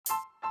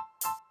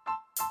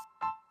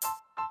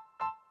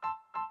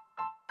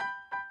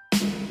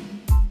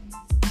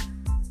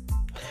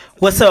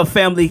What's up,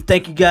 family?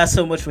 Thank you guys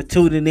so much for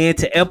tuning in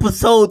to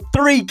episode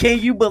 3. Can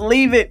you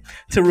believe it?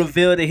 To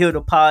Reveal to Heal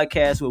the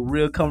podcast where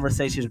real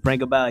conversations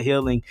bring about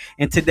healing.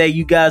 And today,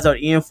 you guys are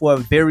in for a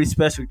very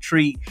special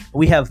treat.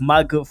 We have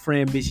my good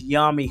friend, Miss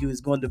Yami, who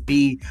is going to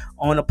be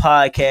on the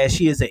podcast.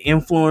 She is an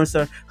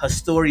influencer. Her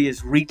story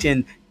is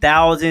reaching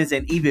thousands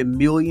and even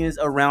millions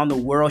around the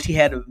world. She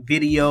had a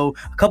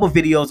couple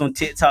videos on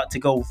TikTok to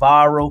go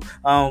viral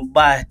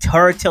by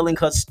her telling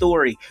her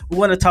story. We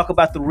want to talk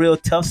about the real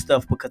tough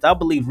stuff because I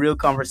believe real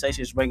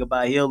conversations bring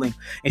about healing.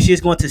 And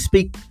she's going to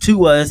speak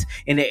to us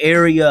in the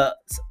area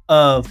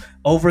of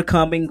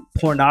overcoming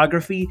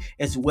pornography,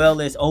 as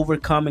well as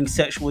overcoming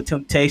sexual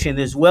temptation,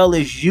 as well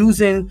as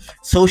using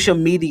social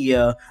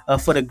media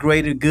for the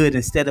greater good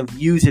instead of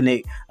using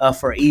it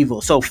for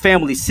evil. So,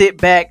 family, sit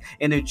back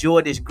and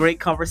enjoy this great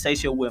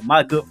conversation with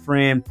my good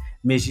friend,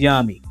 Miss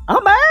Yami.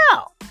 I'm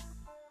out.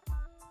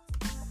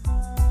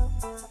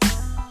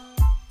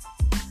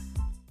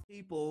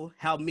 People,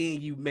 how me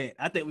and you met.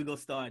 I think we're going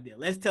to start there.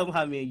 Let's tell them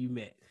how me and you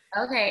met.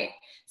 Okay,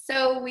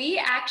 so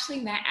we actually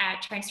met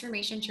at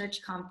Transformation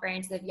Church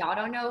Conference. If y'all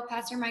don't know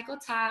Pastor Michael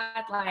Todd,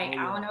 I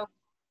don't know,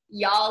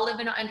 y'all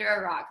living under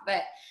a rock,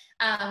 but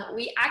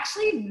we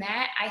actually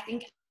met, I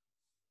think,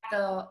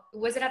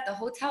 was it at the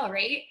hotel,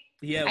 right?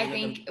 Yeah, I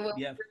think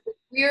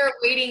we were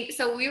waiting.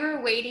 So we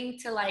were waiting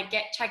to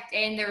get checked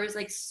in. There was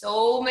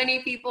so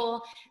many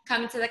people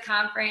coming to the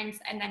conference,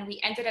 and then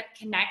we ended up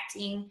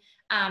connecting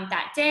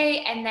that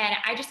day. And then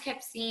I just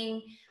kept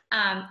seeing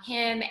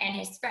him and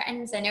his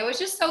friends, and it was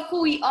just so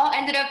cool. We all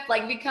ended up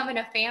becoming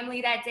a family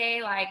that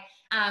day,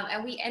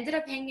 and we ended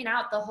up hanging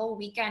out the whole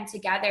weekend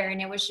together,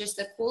 and it was just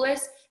the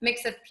coolest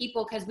mix of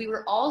people because we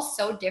were all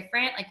so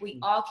different. We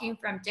all came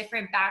from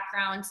different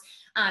backgrounds,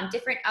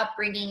 different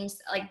upbringings,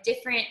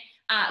 different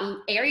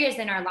areas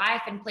in our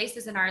life and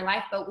places in our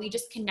life, but we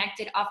just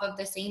connected off of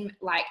the same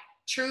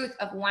truth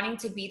of wanting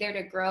to be there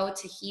to grow,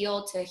 to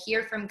heal, to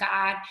hear from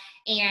God.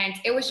 And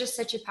it was just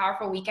such a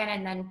powerful weekend.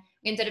 And then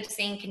we ended up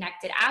staying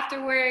connected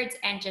afterwards,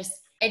 and just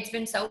it's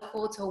been so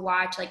cool to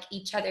watch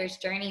each other's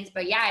journeys.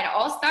 But yeah, it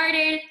all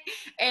started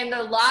in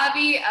the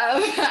lobby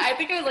of I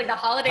think it was the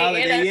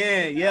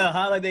Holiday Inn. Yeah,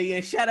 Holiday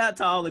Inn. Shout out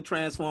to all the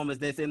Transformers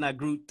that's in our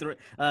group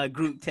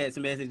text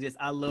messages.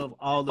 I love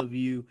all of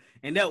you.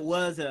 And that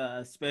was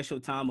a special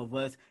time of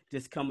us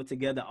just coming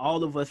together,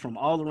 all of us from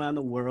all around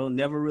the world,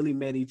 never really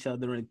met each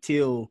other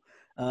until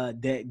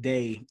that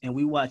day. And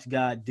we watched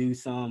God do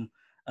some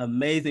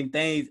amazing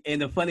things.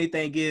 And the funny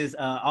thing is,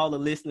 all the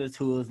listeners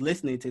who was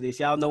listening to this,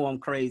 y'all know I'm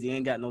crazy,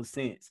 ain't got no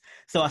sense.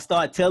 So I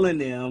started telling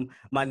them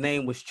my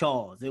name was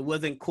Charles. It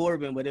wasn't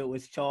Corbin, but it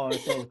was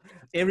Charles. So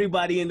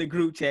everybody in the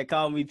group chat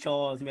called me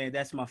Charles, man.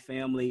 That's my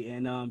family.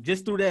 And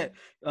just through that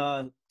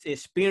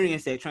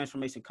experience at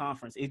Transformation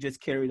Conference, it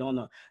just carried on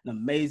an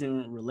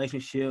amazing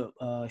relationship.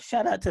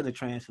 Shout out to the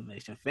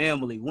Transformation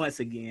family once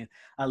again.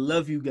 I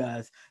love you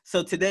guys.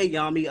 So today,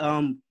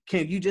 Yami,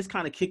 can you just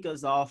kind of kick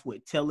us off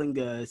with telling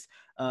us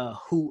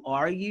who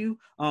are you,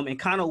 and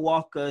kind of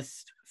walk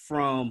us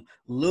from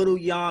little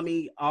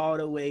Yami all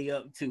the way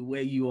up to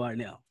where you are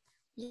now?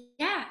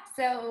 Yeah,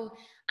 so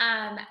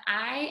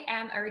I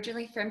am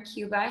originally from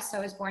Cuba. So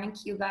I was born in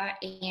Cuba,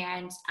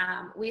 and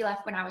we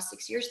left when I was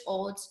 6 years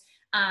old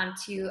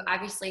to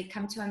obviously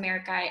come to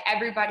America.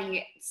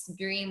 Everybody's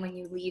dream when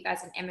you leave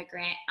as an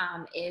immigrant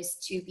is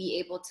to be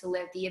able to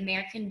live the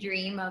American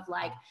dream of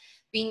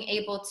being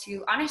able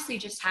to honestly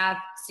just have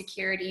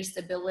security,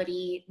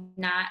 stability,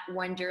 not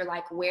wonder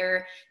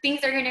where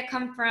things are going to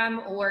come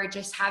from, or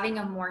just having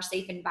a more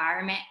safe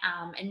environment.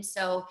 And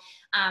so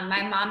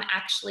my mom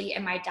actually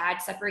and my dad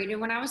separated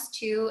when I was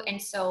 2.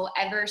 And so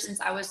ever since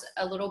I was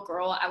a little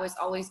girl, I was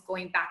always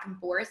going back and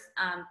forth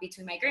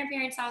between my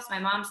grandparents' house, my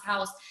mom's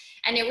house.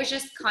 And it was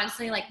just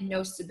constantly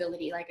no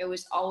stability. It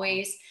was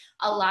always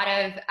a lot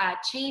of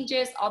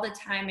changes all the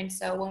time. And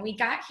so when we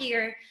got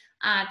here,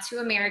 to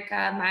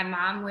America, my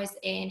mom was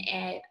in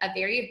a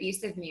very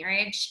abusive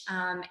marriage,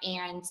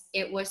 and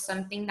it was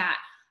something that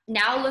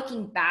now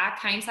looking back,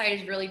 hindsight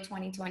is really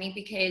 2020,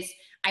 because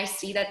I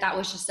see that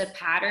was just a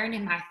pattern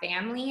in my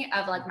family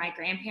of my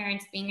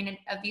grandparents being in an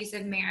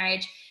abusive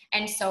marriage.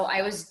 And so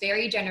I was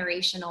very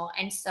generational.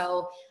 And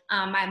so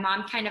my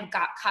mom kind of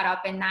got caught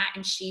up in that,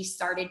 and she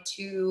started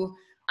to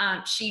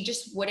she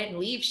just wouldn't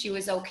leave. She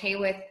was okay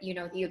with,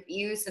 the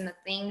abuse and the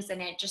things.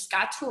 And it just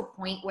got to a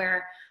point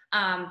where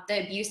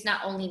the abuse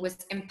not only was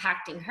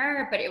impacting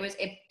her, but it was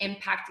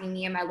impacting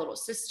me and my little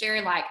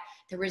sister.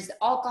 There was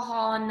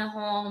alcohol in the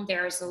home.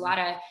 There was a lot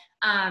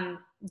of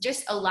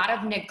just a lot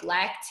of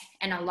neglect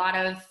and a lot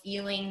of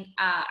feeling,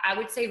 I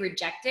would say,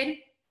 rejected,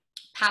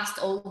 passed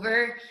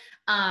over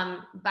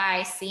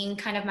by seeing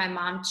kind of my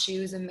mom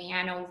choose a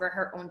man over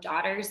her own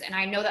daughters. And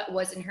I know that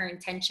wasn't her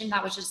intention.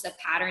 That was just a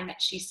pattern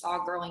that she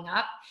saw growing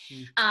up.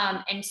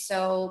 And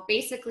so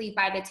basically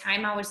by the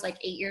time I was 8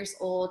 years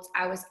old,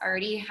 I was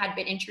already had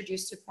been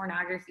introduced to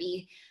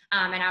pornography.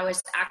 And I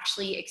was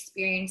actually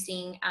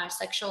experiencing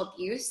sexual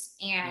abuse.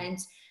 And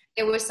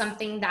it was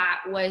something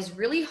that was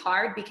really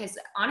hard because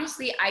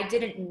honestly, I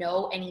didn't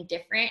know any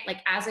different.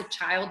 Like as a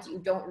child, you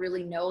don't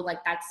really know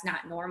like that's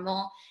not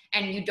normal.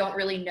 And you don't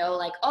really know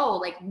like, oh,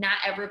 like not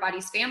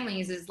everybody's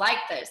families is like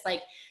this.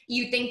 Like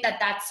you think that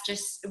that's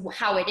just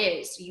how it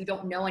is. You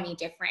don't know any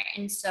different.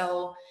 And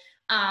so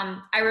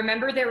I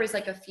remember there was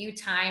like a few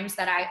times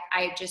that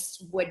I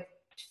just would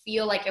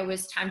feel like it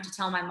was time to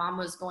tell my mom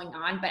what was going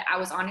on, but I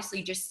was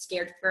honestly just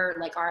scared for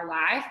like our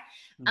life.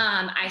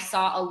 I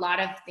saw a lot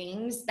of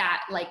things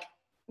that like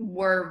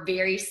were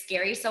very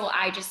scary. So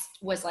I just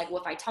was like,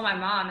 well, if I tell my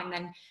mom and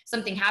then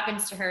something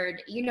happens to her,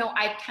 you know,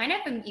 I kind of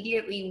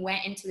immediately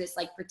went into this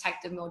like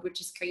protective mode,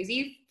 which is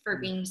crazy for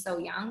being so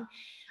young.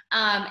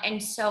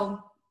 And so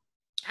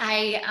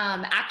I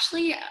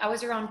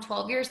was around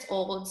 12 years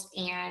old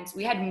and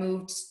we had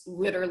moved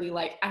literally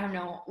like, I don't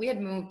know, we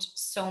had moved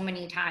so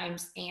many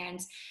times and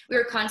we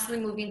were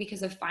constantly moving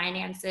because of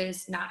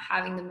finances, not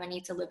having the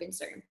money to live in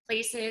certain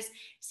places,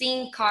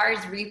 seeing cars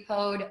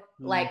repoed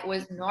like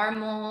was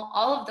normal,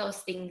 all of those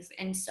things.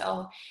 And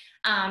so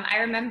I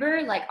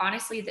remember like,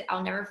 honestly, that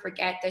I'll never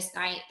forget this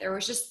night. There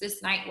was just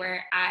this night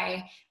where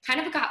I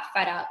kind of got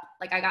fed up.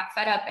 Like I got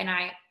fed up and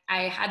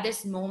I had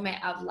this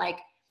moment of like,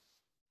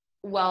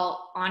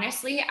 well,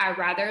 honestly, I'd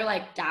rather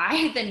like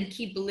die than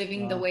keep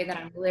living the way that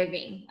I'm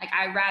living. Like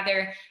I'd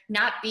rather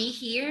not be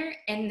here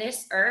in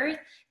this earth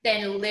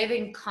than live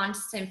in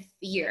constant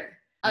fear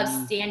of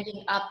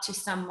standing up to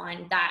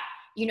someone that,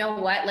 you know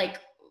what, like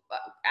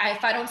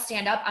if I don't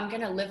stand up, I'm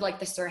going to live like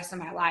this the rest of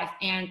my life.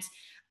 And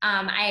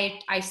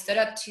I stood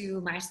up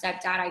to my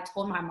stepdad. I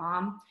told my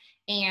mom,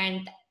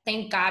 and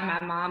thank God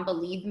my mom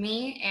believed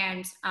me.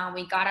 And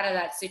we got out of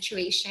that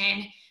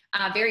situation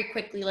very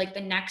quickly. Like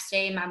the next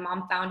day, my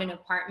mom found an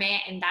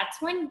apartment, and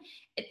that's when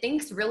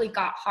things really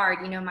got hard.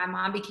 You know, my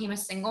mom became a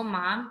single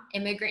mom,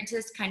 immigrant to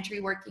this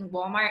country, working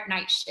Walmart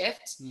night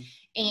shift,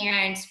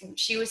 and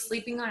she was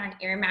sleeping on an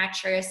air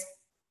mattress.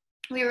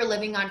 We were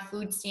living on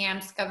food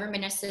stamps,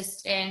 government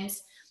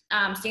assistance,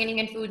 standing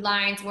in food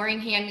lines,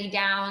 wearing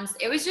hand-me-downs.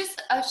 It was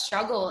just a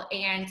struggle.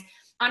 And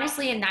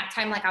honestly, in that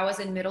time, like I was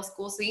in middle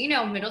school. So, you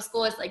know, middle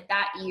school is like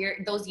that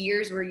year, those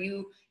years where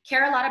you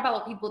care a lot about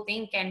what people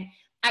think. And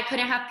I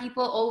couldn't have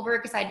people over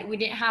because we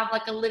didn't have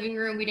like a living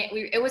room.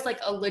 It was like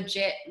a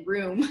legit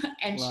room.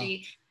 And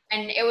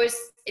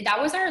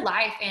that was our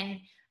life. And,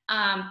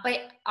 but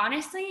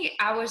honestly,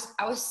 I was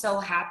so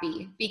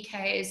happy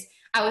because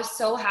I was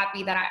so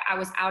happy that I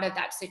was out of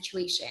that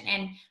situation.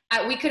 And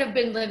we could have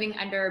been living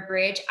under a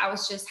bridge. I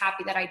was just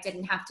happy that I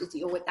didn't have to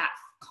deal with that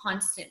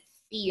constant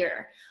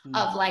fear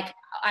of like,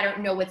 I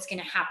don't know what's going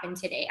to happen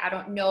today. I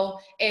don't know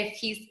if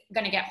he's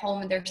going to get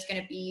home and there's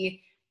going to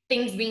be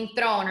things being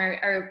thrown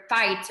or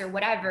fights or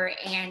whatever.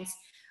 And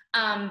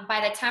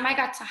by the time I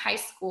got to high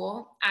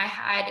school, I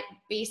had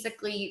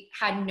basically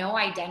had no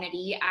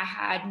identity. I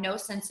had no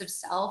sense of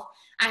self.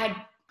 I had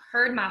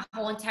heard my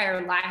whole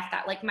entire life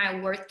that like my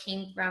worth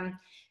came from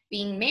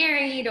being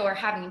married or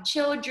having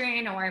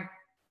children, or,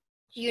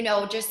 you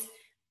know, just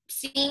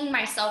seeing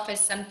myself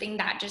as something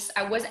that just,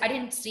 I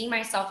didn't see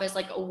myself as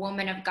like a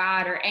woman of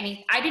God or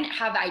any, I didn't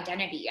have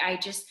identity. I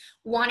just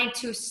wanted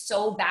to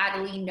so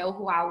badly know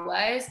who I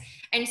was.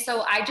 And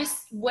so I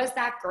just was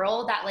that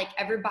girl that like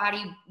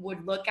everybody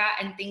would look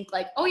at and think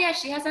like, oh yeah,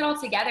 she has it all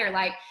together.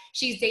 Like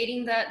she's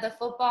dating the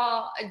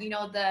football, you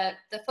know, the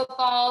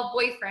football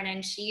boyfriend,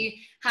 and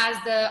she has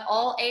the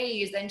all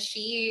A's, and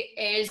she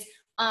is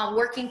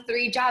working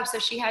 3 jobs. So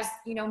she has,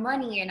 you know,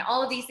 money and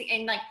all of these things.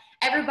 And like,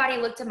 everybody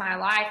looked at my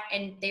life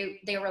and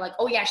they were like,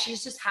 oh yeah, she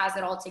just has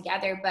it all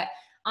together. But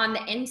on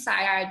the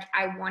inside,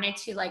 I wanted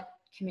to like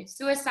commit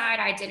suicide.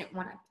 I didn't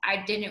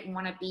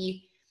want to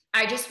be,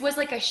 I just was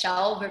like a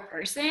shell of a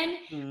person.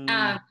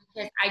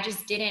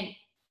 Because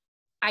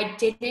I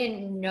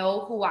didn't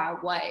know who I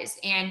was.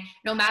 And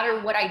no matter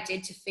what I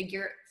did to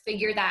figure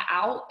that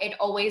out, it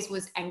always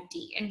was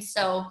empty. And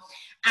so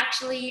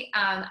actually,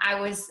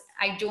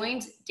 I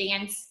joined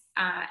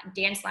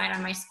dance line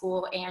on my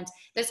school, and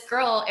this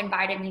girl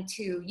invited me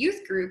to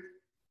youth group,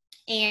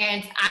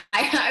 and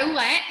I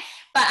went,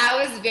 but I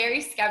was very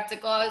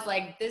skeptical. I was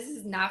like, this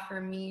is not for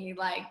me.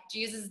 Like,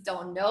 Jesus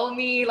don't know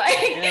me. Like,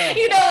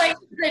 you know, like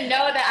to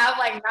know that I'm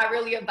like not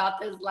really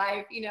about this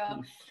life, you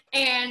know?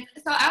 And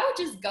so I would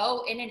just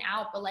go in and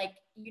out, but like,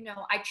 you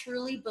know, I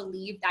truly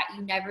believe that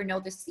you never know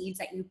the seeds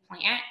that you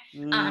plant.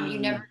 You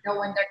never know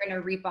when they're going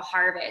to reap a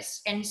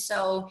harvest. And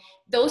so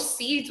those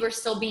seeds were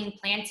still being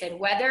planted,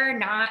 whether or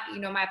not, you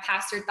know, my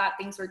pastor thought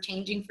things were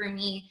changing for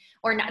me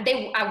or not.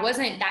 I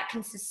wasn't that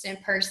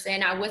consistent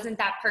person. I wasn't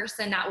that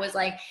person that was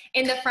like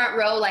in the front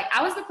row. Like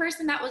I was the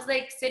person that was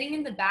like sitting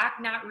in the back,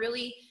 not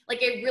really,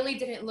 like it really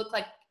didn't look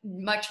like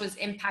much was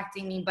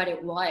impacting me, but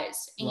it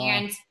was.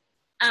 Wow.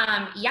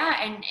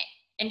 And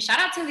and shout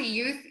out to the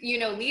youth, you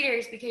know,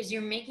 leaders, because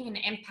you're making an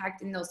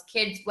impact in those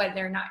kids,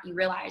 whether or not you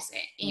realize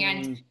it.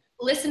 And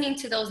listening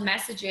to those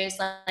messages,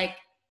 like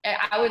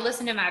I would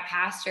listen to my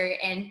pastor,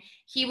 and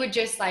he would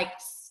just like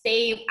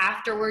stay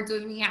afterwards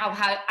with me. I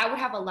would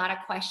have a lot of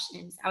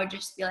questions. I would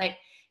just be like,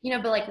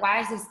 but like,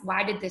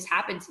 why did this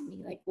happen to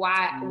me? Like,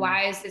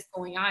 why is this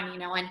going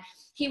on? And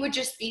he would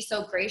just be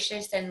so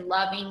gracious and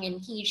loving.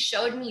 And he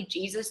showed me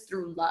Jesus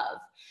through love.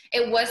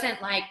 It wasn't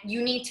like,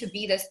 you need to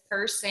be this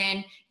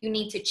person, you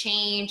need to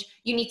change,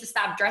 you need to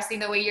stop dressing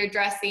the way you're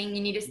dressing,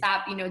 you need to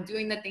stop,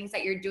 doing the things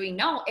that you're doing.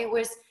 No, it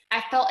was,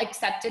 I felt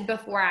accepted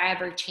before I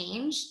ever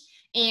changed.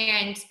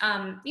 And,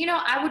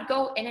 I would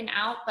go in and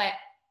out, but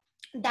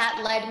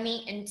that led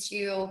me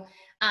into,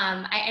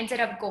 I ended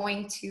up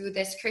going to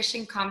this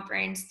Christian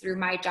conference through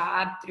my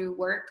job, through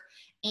work.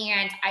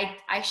 And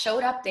I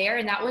showed up there,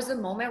 and that was the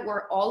moment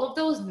where all of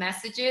those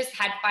messages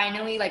had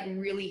finally like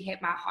really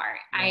hit my heart.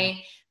 Yeah.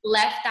 I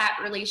left that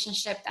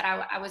relationship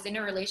that I was in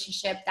a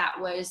relationship that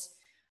was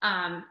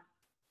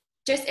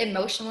just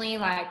emotionally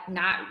like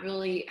not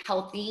really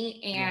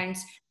healthy. And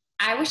yeah.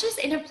 I was just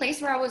in a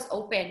place where I was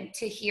open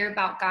to hear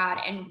about God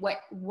and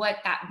what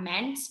that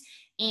meant.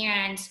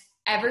 And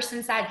ever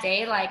since that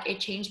day, like,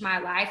 it changed my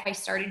life. I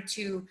started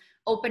to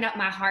open up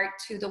my heart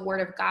to the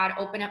word of God,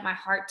 open up my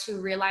heart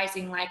to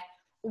realizing, like,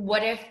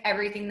 what if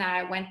everything that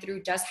I went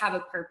through does have a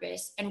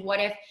purpose? And what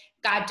if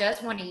God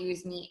does want to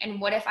use me? And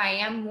what if I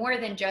am more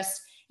than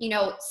just,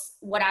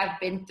 what I've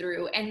been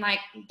through? And like,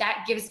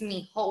 that gives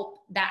me hope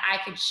that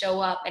I could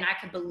show up and I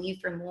could believe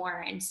for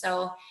more. And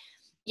so,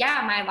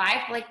 yeah, my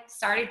life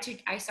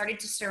I started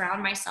to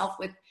surround myself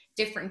with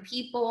different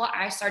people.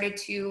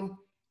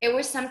 It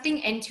was something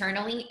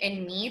internally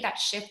in me that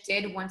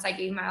shifted once I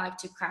gave my life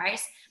to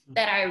Christ,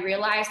 that I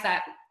realized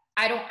that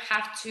I don't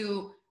have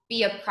to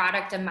be a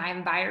product of my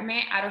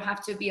environment. I don't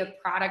have to be a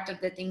product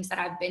of the things that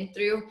I've been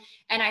through.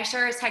 And I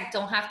sure as heck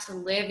don't have to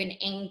live in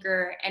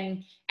anger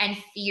and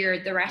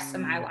fear the rest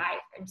of my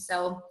life. And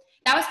so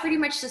that was pretty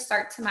much the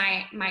start to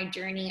my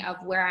journey of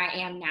where I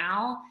am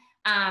now.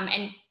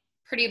 And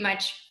pretty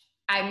much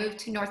I moved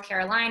to North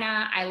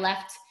Carolina. I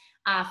left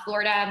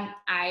Florida.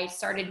 I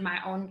started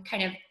my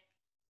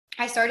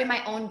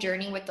own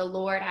journey with the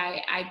Lord.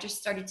 I just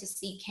started to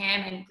seek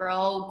him and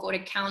grow, go to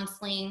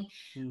counseling,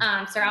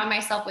 surround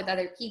myself with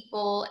other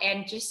people,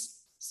 and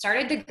just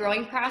started the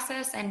growing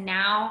process. And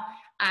now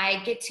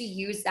I get to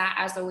use that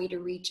as a way to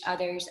reach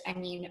others. I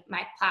mean,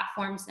 my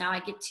platforms now, I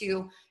get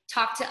to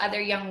talk to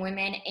other young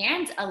women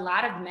and a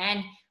lot of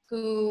men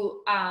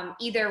who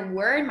either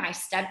were in my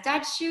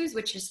stepdad's shoes,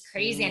 which is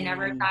crazy. I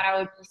never thought I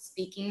would be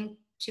speaking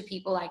to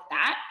people like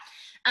that.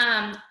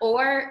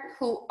 Or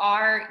who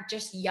are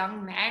just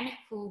young men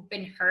who've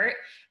been hurt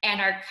and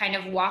are kind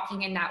of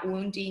walking in that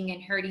wounding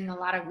and hurting a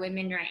lot of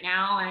women right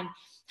now and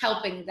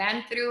helping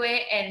them through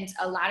it. And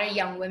a lot of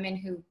young women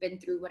who've been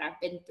through what I've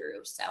been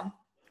through. So.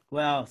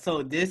 Wow.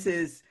 So this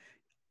is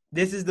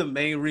the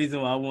main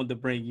reason why I wanted to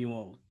bring you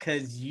on,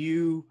 because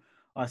you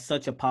are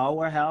such a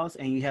powerhouse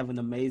and you have an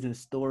amazing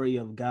story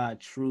of God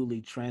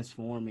truly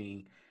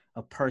transforming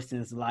a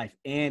person's life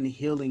and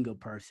healing a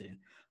person.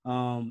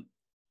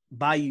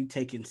 By you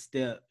taking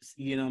steps,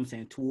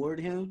 toward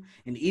him.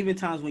 And even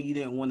times when you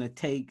didn't want to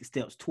take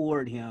steps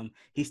toward him,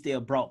 he still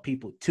brought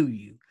people to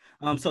you.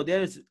 So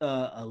there's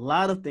a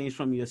lot of things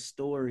from your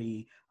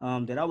story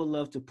that I would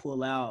love to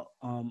pull out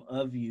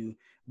of you,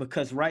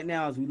 because right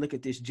now, as we look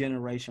at this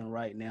generation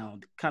right now,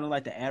 kind of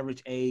like the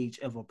average age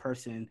of a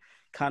person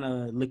kind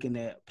of looking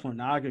at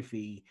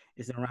pornography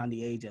is around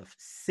the age of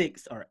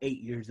 6 or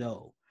 8 years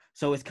old.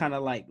 So it's kind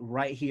of like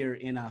right here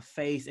in our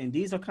face. And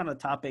these are kind of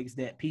topics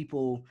that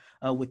people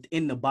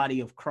within the body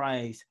of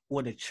Christ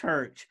or the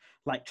church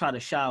like try to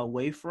shy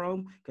away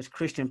from, because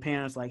Christian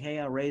parents like, hey,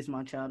 I raised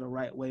my child the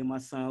right way. My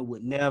son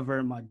would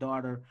never, my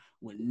daughter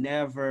would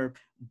never.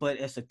 But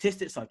as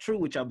statistics are true,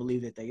 which I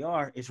believe that they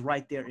are, it's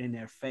right there in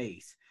their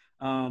face.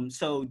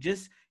 So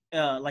just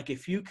like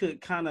if you could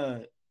kind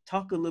of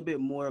talk a little bit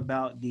more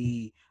about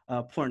the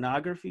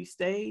pornography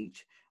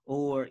stage.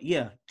 Or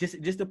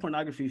just the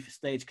pornography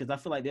stage, because I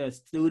feel like there are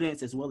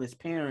students as well as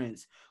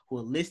parents who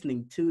are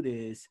listening to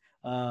this.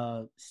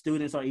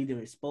 Students are either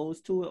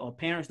exposed to it, or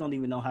parents don't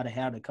even know how to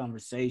have the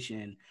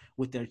conversation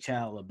with their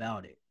child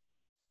about it.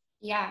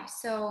 Yeah,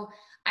 so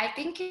I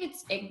think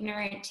it's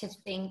ignorant to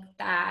think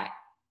that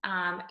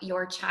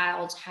your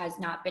child has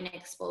not been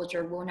exposed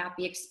or will not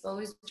be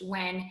exposed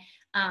when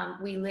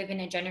we live in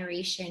a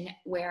generation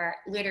where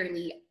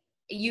literally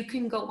you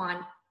can go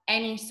on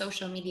any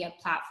social media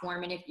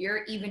platform, and if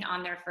you're even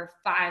on there for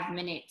 5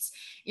 minutes,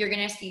 you're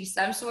going to see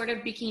some sort of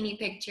bikini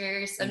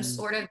picture, some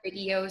sort of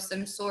video,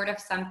 some sort of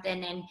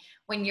something. And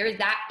when you're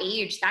that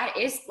age, that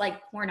is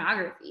like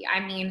pornography.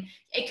 I mean,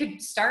 it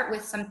could start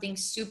with something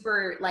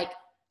super like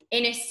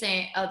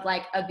innocent of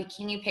like a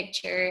bikini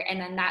picture, and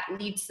then that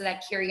leads to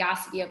that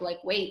curiosity of like,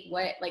 wait,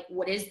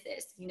 what is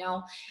this,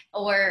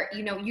 or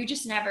you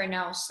just never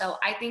know. So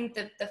I think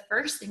that the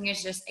first thing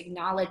is just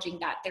acknowledging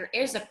that there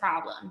is a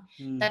problem,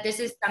 that this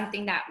is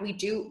something that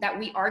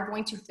we are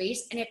going to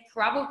face, and it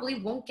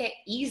probably won't get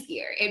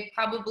easier. It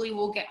probably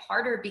will get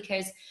harder,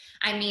 because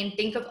I mean,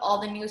 think of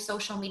all the new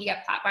social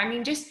media platforms. I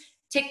mean, just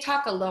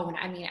TikTok alone.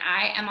 I mean,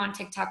 I am on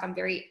TikTok.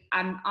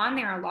 I'm on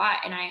there a lot,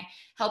 and I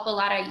help a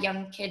lot of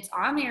young kids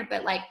on there,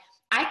 but like,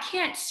 I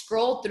can't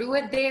scroll through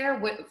it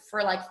there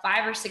for like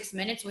 5 or 6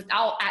 minutes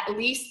without at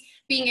least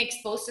being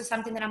exposed to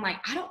something that I'm like,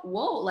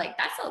 whoa, like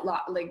that's a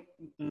lot, like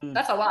Mm.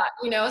 that's a lot,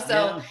 you know? So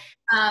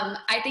Yeah.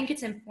 I think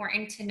it's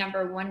important to,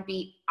 number one, be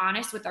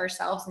honest with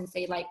ourselves and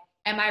say, like,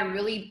 am I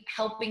really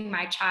helping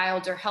my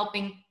child or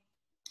helping?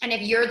 And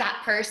if you're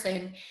that person,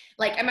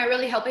 like, am I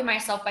really helping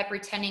myself by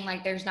pretending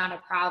like there's not a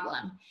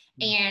problem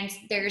and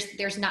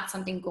there's not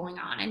something going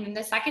on? And then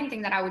the second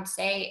thing that I would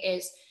say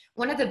is,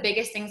 one of the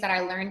biggest things that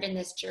I learned in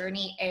this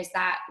journey is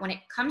that when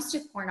it comes to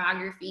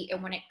pornography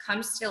and when it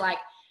comes to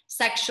like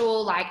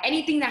sexual, like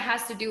anything that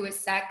has to do with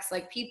sex,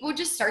 like people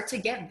just start to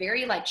get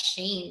very like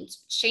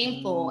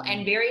shameful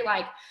and very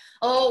like,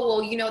 oh,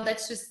 well, you know,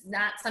 that's just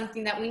not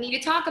something that we need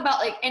to talk about.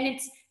 Like, and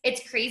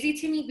it's crazy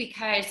to me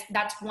because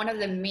that's one of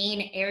the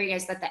main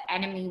areas that the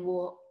enemy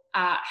will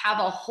have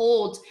a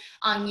hold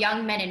on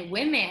young men and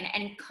women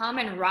and come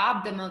and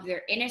rob them of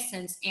their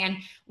innocence. And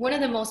one of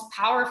the most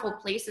powerful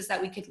places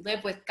that we could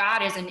live with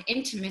God is in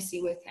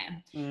intimacy with him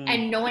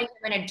and knowing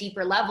him in a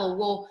deeper level.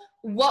 Well,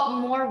 what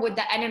more would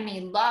the enemy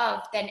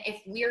love than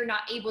if we're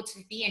not able to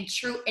be in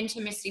true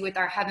intimacy with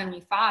our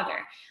Heavenly Father?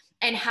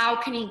 And how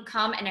can he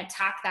come and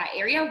attack that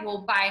area?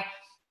 Well, by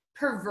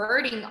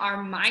perverting our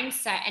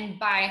mindset and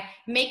by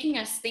making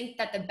us think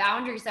that the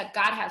boundaries that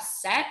God has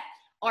set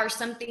are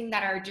something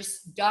that are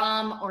just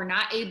dumb or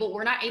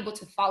we're not able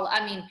to follow.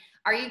 I mean,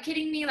 are you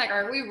kidding me? Like,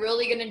 are we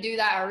really going to do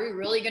that? Are we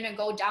really going to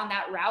go down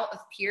that route of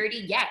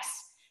purity? Yes,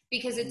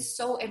 because it's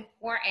so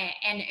important.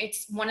 And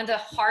it's one of the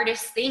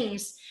hardest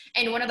things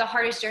and one of the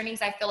hardest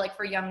journeys, I feel like,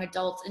 for young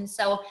adults. And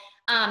so,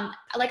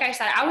 like I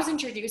said, I was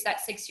introduced at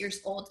 6 years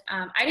old.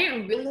 I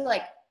didn't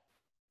really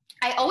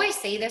I always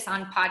say this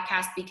on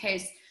podcasts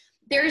because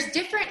there's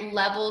different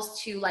levels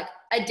to like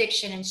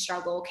addiction and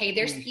struggle. Okay.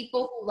 There's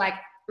people who like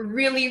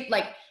really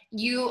like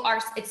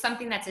it's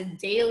something that's a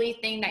daily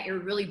thing that you're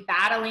really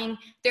battling.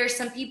 There's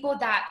some people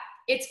that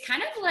it's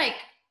kind of like,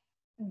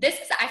 this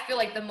is, I feel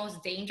like, the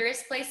most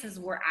dangerous place is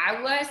where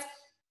I was,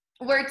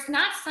 where it's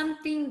not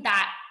something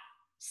that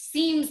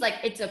seems like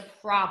it's a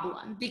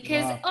problem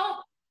because,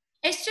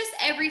 it's just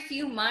every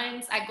few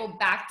months I go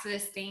back to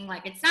this thing.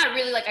 Like, it's not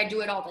really like I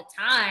do it all the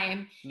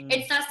time.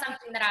 It's not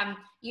something that I'm,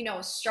 you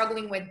know,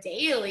 struggling with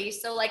daily.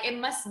 So like, it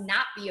must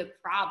not be a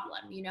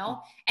problem, you know?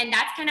 And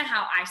that's kind of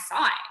how I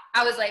saw it.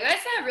 I was like,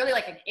 that's not really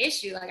like an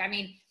issue. Like, I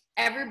mean,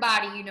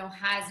 everybody, you know,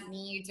 has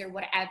needs or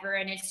whatever.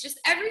 And it's just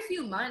every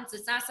few months.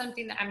 It's not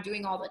something that I'm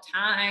doing all the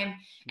time.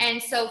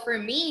 And so for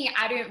me,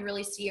 I didn't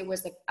really see it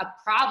was a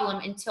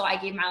problem until I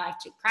gave my life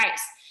to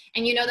Christ.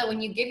 And you know that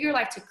when you give your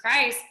life to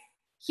Christ,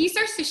 he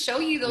starts to show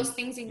you those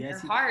things in your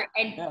heart.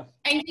 And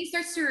he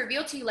starts to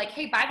reveal to you, like,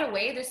 hey, by the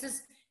way, this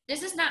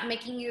is not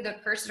making you the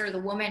person or the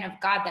woman of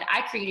God that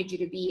I created you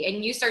to be.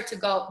 And you start to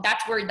go,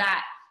 that's where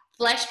that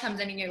flesh comes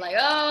in and you're like,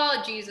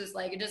 oh, Jesus,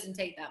 like, it doesn't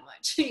take that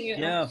much, you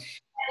know? Yeah.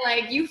 And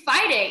like, you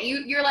fight it.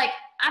 You're like,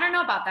 I don't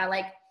know about that.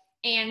 Like,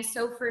 and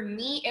so for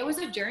me, it was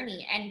a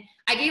journey. And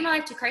I gave my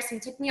life to Christ,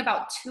 and it took me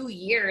about 2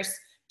 years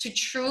to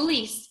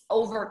truly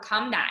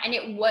overcome that. And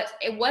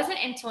it wasn't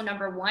until,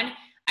 number one,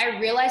 I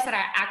realized that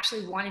I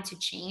actually wanted to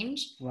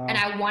change. And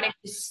I wanted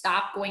to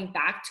stop going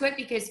back to it,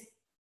 because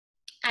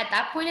at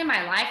that point in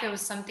my life, it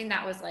was something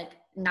that was like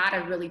not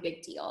a really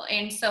big deal.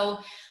 And so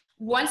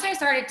once I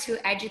started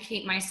to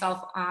educate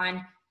myself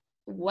on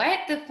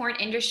what the porn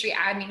industry,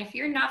 I mean, if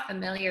you're not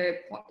familiar,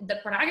 the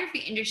pornography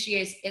industry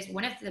is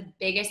one of the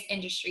biggest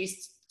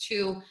industries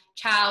to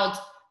child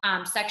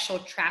sexual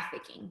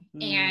trafficking.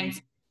 And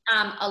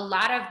a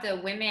lot of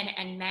the women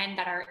and men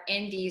that are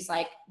in these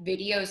like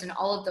videos and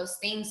all of those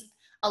things,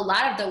 a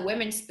lot of the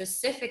women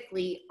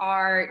specifically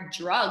are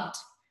drugged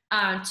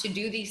to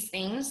do these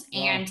things.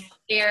 And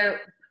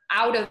they're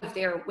out of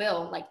their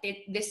will. Like,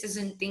 this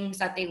isn't things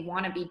that they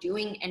want to be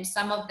doing. And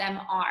some of them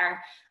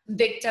are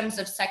victims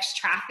of sex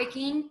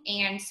trafficking.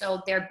 And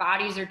so their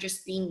bodies are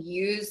just being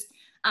used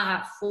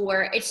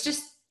it's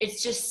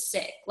just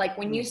sick. Like,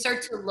 when you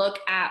start to look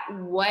at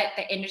what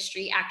the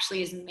industry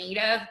actually is made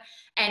of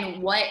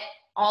and what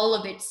all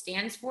of it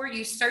stands for,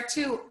 you start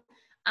to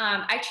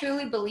I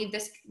truly believe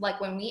this, like,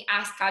 when we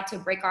ask God to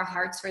break our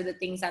hearts for the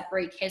things that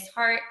break his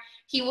heart,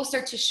 he will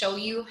start to show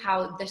you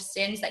how the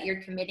sins that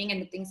you're committing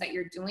and the things that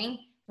you're doing,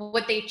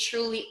 what they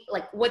truly,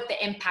 like, what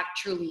the impact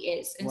truly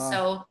is. And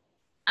so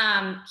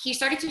he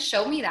started to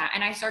show me that,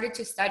 and I started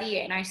to study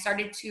it, and I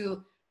started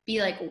to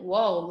be like,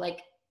 whoa,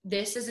 like,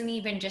 this isn't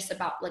even just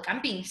about, like,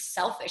 I'm being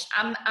selfish.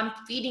 I'm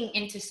feeding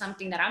into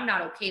something that I'm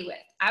not okay with.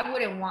 I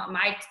wouldn't want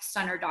my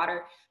son or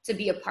daughter to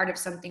be a part of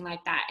something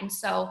like that. And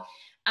so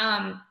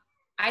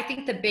I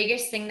think the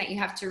biggest thing that you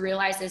have to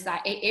realize is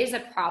that it is a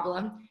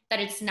problem, that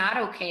it's not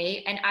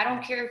okay. And I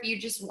don't care if you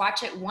just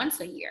watch it once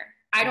a year.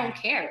 I don't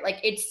care. Like,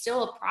 it's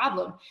still a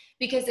problem,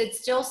 because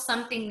it's still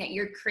something that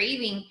you're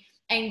craving,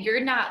 and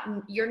you're not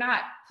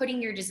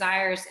putting your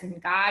desires in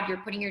God. You're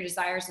putting your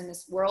desires in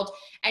this world,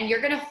 and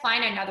you're going to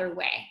find another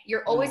way.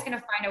 You're always going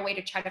to find a way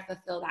to try to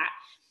fulfill that.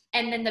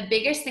 And then the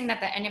biggest thing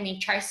that the enemy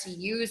tries to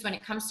use when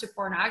it comes to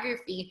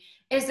pornography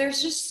is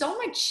there's just so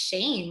much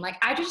shame. Like,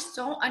 I just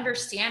don't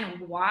understand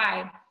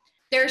why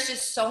there's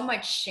just so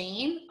much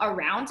shame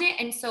around it.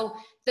 And so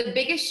the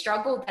biggest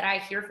struggle that I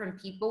hear from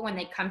people when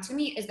they come to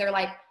me is they're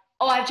like,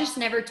 oh, I've just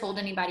never told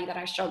anybody that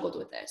I struggled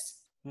with this.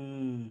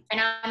 And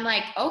I'm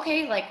like,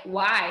 okay, like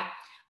why?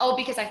 Oh,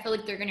 because I feel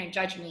like they're gonna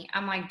judge me.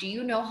 I'm like, do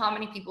you know how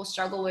many people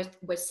struggle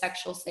with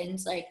sexual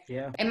sins? Like,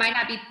 it might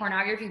not be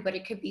pornography, but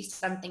it could be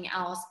something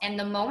else. And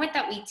the moment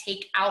that we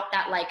take out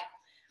that like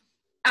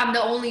I'm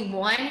the only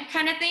one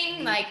kind of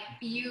thing, like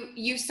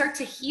you start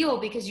to heal,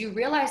 because you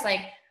realize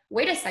like,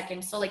 wait a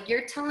second, so like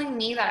you're telling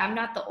me that I'm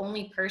not the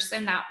only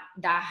person that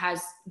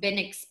has been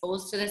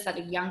exposed to this at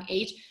a young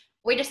age.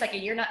 Wait a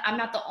second, I'm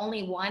not the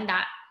only one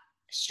that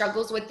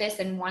struggles with this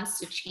and wants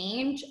to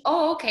change.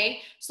 Oh, okay.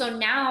 So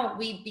now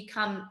we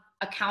become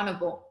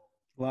accountable.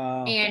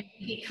 Wow. And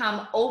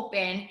become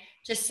open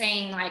to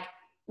saying like,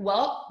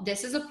 well,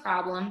 this is a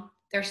problem.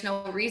 There's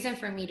no reason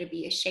for me to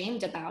be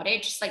ashamed about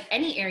it. Just like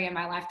any area in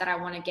my life that I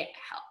want to get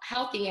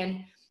healthy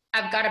in,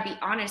 I've got to be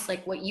honest,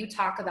 like what you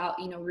talk about,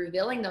 you know,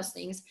 revealing those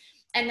things.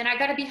 And then I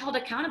got to be held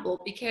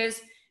accountable,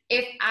 because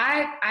if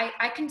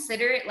I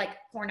consider it like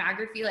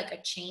pornography, like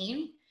a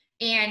chain,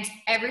 and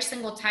every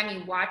single time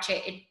you watch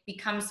it, it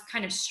becomes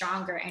kind of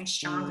stronger and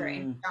stronger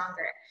and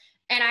stronger.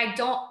 And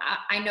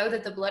I know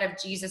that the blood of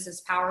Jesus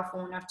is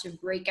powerful enough to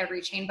break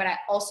every chain, but I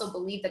also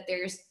believe that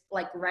there's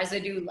like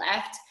residue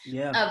left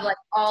of like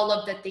all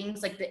of the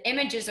things, like the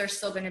images are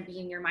still going to be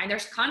in your mind.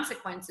 There's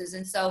consequences.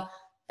 And so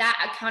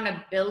that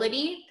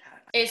accountability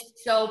is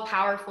so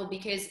powerful,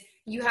 because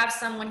you have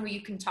someone who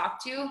you can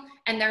talk to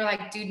and they're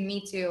like, dude,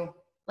 me too.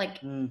 Like,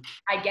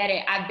 I get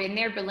it. I've been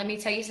there, but let me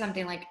tell you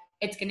something, like,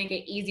 it's going to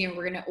get easier and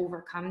we're going to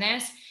overcome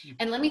this.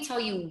 And let me tell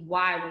you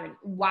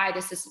why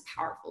this is so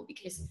powerful,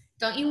 because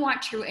don't you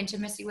want true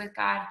intimacy with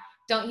God?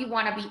 Don't you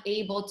want to be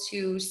able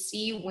to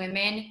see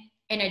women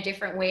in a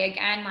different way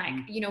again?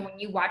 Like, you know, when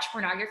you watch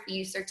pornography,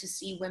 you start to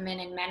see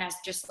women and men as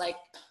just like,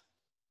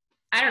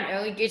 I don't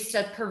know, it's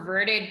a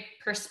perverted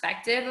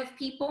perspective of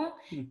people,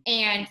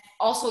 and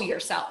also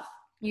yourself.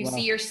 You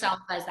see yourself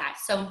as that.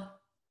 So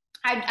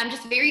I'm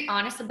just very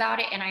honest about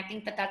it. And I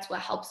think that that's what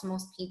helps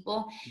most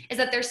people, is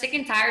that they're sick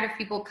and tired of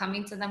people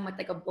coming to them with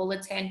like a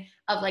bulletin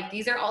of like,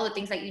 these are all the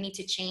things that you need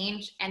to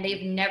change. And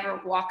they've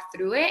never walked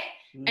through it.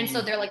 And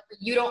so they're like,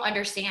 you don't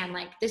understand,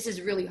 like, this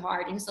is really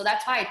hard. And so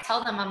that's why I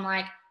tell them, I'm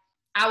like,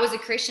 I was a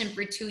Christian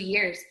for 2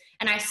 years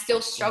and I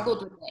still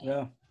struggled with it.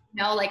 You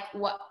know, like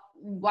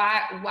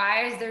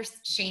why is there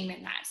shame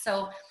in that?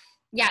 So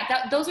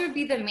yeah, those would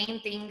be the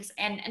main things.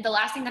 And the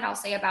last thing that I'll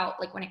say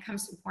about like when it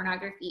comes to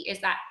pornography is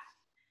that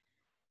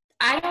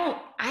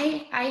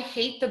I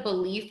hate the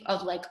belief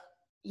of like,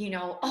 you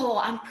know, oh,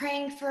 I'm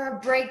praying for a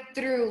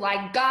breakthrough,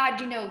 like God,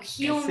 you know,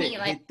 heal me.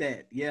 Like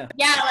that. Yeah,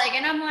 like,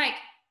 and I'm like,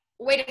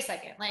 wait a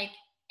second, like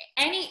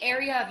any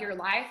area of your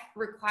life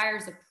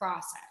requires a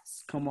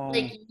process. Come on.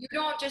 Like you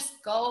don't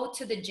just go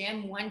to the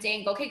gym one day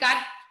and go, okay,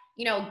 God,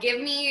 you know, give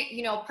me,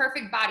 you know,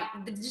 perfect body.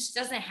 It just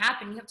doesn't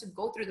happen. You have to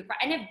go through the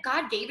process. And if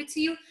God gave it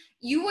to you,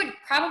 you would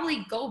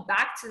probably go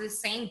back to the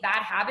same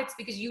bad habits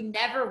because you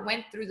never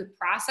went through the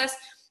process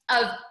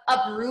of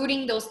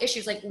uprooting those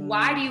issues. Like,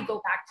 why do you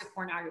go back to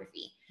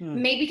pornography?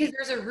 Maybe because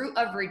there's a root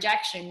of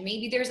rejection.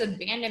 Maybe there's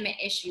abandonment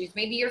issues.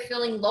 Maybe you're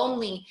feeling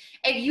lonely.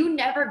 If you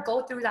never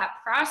go through that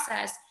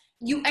process,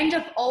 you end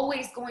up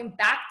always going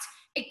back.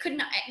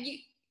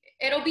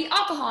 It'll be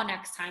alcohol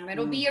next time.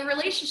 It'll be a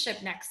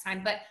relationship next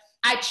time. But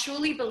I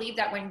truly believe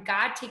that when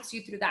God takes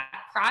you through that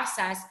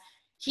process,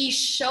 he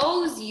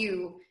shows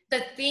you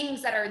the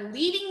things that are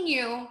leading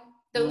you,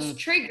 those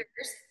triggers,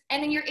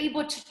 and then you're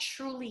able to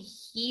truly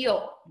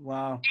heal.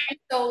 Wow. And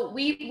so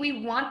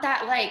we want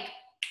that, like,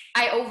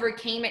 I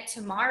overcame it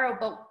tomorrow,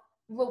 but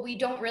what we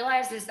don't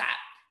realize is that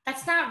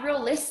that's not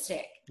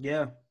realistic.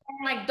 Yeah.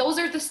 And like, those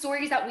are the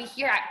stories that we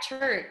hear at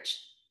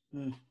church.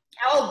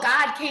 Oh,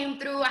 God came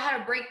through, I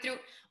had a breakthrough.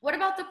 What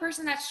about the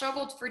person that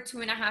struggled for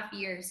 2.5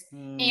 years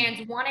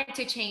and wanted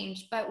to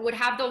change, but would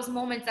have those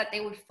moments that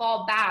they would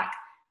fall back?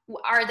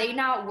 Are they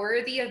not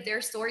worthy of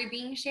their story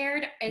being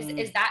shared?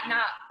 Is that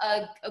not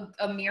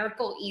a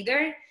miracle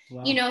either?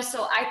 Wow. You know,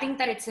 so I think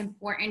that it's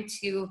important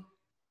to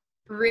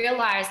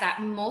realize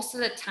that most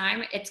of the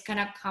time it's going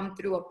to come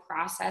through a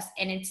process,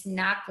 and it's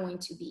not going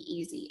to be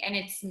easy, and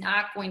it's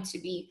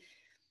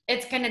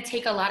going to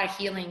take a lot of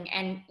healing.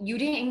 And you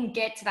didn't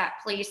get to that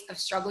place of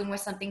struggling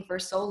with something for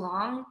so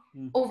long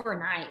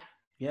overnight.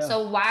 Yeah.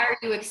 So why are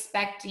you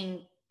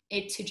expecting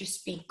it to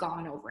just be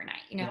gone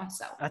overnight? You know, yeah.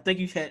 So I think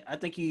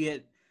you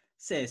had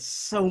said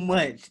so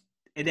much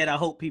that I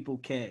hope people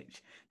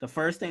catch. The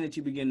first thing that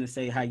you begin to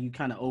say, how you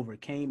kind of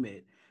overcame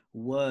it,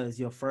 was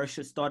your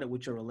first started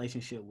with your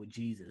relationship with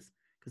Jesus.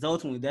 Because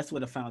ultimately that's where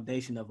the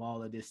foundation of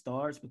all of this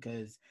starts,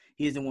 because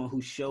he is the one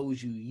who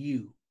shows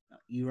you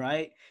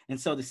right. And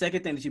so the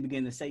second thing that you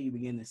begin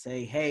to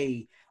say,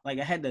 hey, like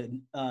I had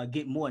to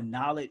get more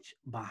knowledge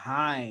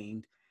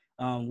behind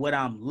what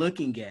I'm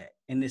looking at.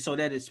 And so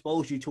that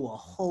exposed you to a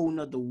whole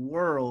nother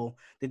world,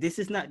 that this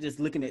is not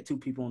just looking at two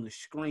people on the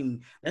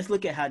screen. Let's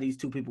look at how these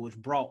two people was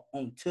brought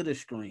onto the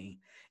screen.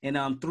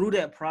 And through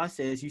that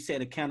process, you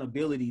said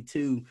accountability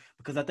too,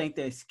 because I think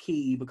that's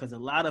key, because a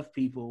lot of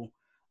people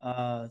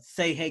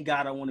say, hey,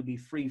 God, I want to be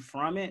free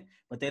from it,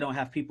 but they don't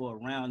have people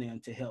around them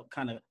to help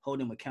kind of hold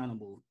them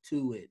accountable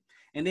to it.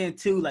 And then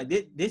two, like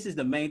this is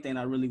the main thing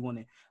I really want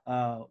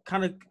to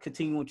kind of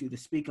continue with you to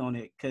speak on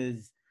it,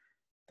 because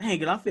dang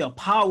it, I feel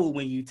power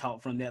when you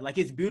talk from that. Like,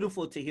 it's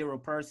beautiful to hear a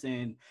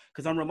person,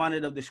 because I'm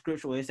reminded of the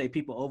scripture where it say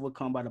people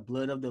overcome by the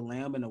blood of the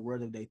lamb and the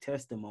word of their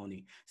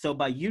testimony. So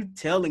by you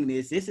telling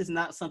this is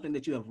not something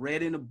that you have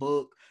read in a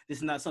book. This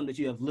is not something that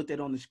you have looked at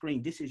on the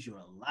screen. This is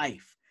your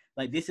life.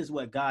 Like, this is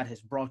what God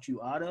has brought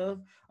you out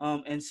of.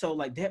 And so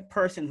like that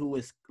person who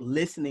is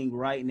listening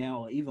right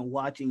now, or even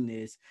watching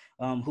this,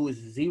 who is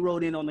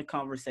zeroed in on the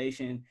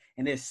conversation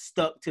and they're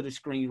stuck to the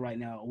screen right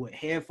now with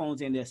headphones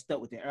in, they're stuck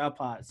with their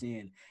AirPods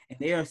in, and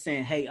they are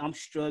saying, hey, I'm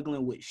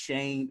struggling with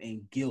shame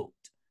and guilt.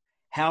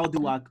 How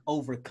do I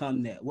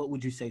overcome that? What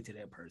would you say to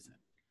that person?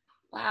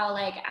 Wow,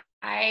 like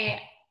I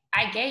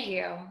get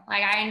you.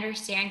 Like, I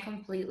understand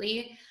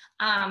completely.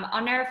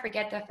 I'll never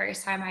forget the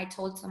first time I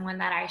told someone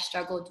that I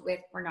struggled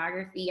with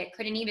pornography. I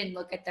couldn't even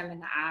look at them in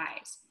the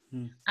eyes.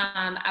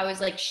 I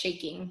was like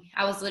shaking.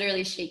 I was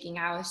literally shaking.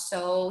 I was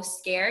so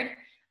scared.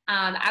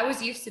 I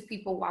was used to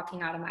people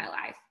walking out of my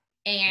life,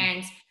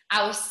 and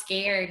I was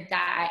scared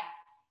that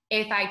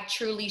if I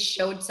truly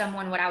showed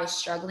someone what I was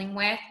struggling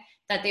with,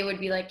 that they would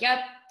be like, yep,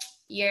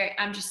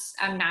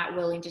 I'm not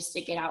willing to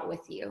stick it out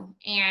with you.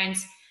 And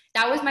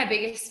that was my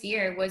biggest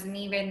fear. It wasn't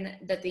even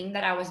the thing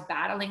that I was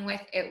battling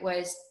with. It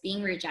was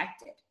being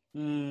rejected.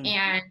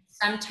 And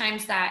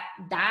sometimes that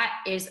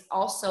is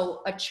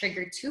also a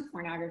trigger to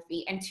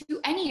pornography and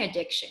to any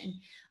addiction.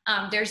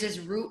 There's this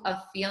root of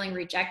feeling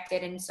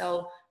rejected. And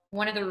so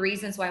one of the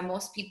reasons why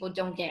most people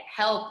don't get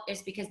help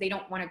is because they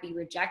don't want to be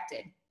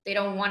rejected. They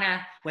don't want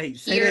to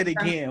say that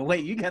again.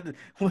 Wait, you got to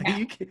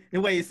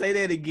wait, say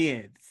that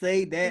again.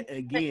 Say that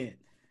again.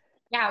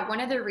 Yeah, one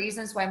of the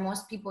reasons why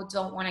most people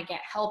don't want to get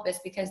help is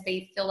because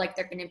they feel like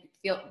they're going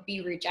to be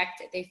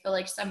rejected. They feel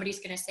like somebody's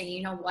going to say,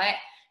 you know what,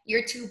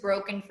 you're too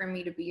broken for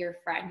me to be your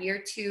friend.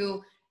 You're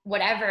too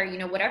whatever,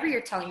 whatever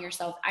you're telling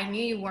yourself. I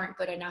knew you weren't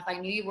good enough. I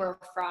knew you were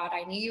a fraud.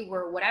 I knew you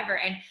were whatever.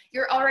 And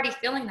you're already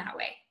feeling that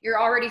way.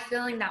 You're already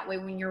feeling that way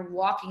when you're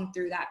walking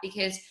through that,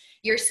 because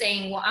you're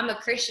saying, well, I'm a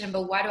Christian,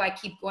 but why do I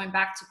keep going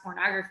back to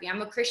pornography?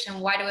 I'm a Christian.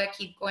 Why do I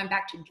keep going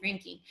back to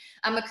drinking?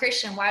 I'm a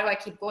Christian. Why do I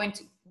keep going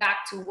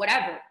back to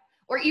whatever?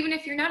 Or even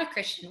if you're not a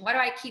Christian, why do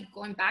I keep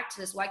going back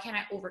to this? Why can't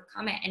I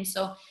overcome it? And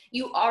so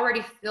you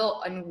already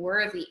feel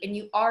unworthy, and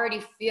you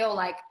already feel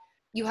like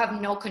you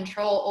have no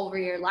control over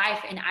your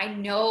life. And I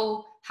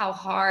know how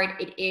hard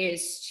it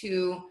is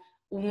to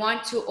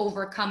want to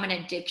overcome an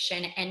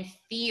addiction and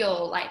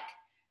feel like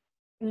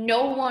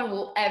no one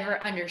will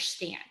ever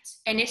understand.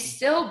 And it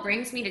still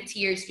brings me to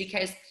tears,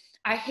 because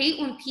I hate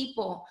when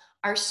people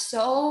are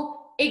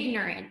so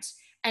ignorant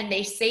and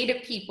they say to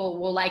people,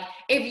 well, like,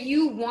 if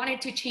you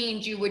wanted to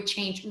change, you would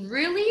change.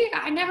 Really?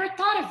 I never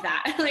thought of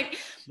that. Like,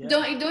 yeah.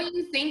 Don't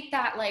you think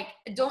that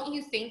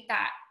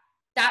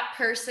that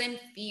person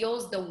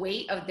feels the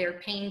weight of their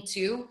pain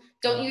too?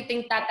 Don't you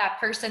think that that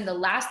person, the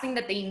last thing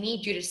that they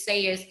need you to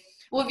say is,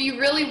 well, if you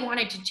really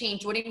wanted to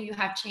change, wouldn't you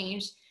have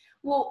changed?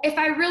 Well, if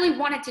I really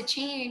wanted to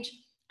change,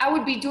 I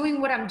would be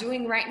doing what I'm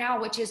doing right now,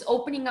 which is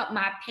opening up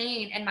my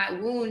pain and my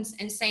wounds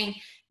and saying,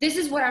 this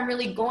is what I'm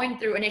really going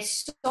through. And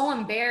it's so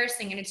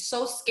embarrassing and it's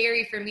so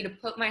scary for me to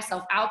put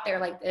myself out there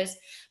like this.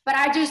 But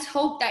I just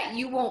hope that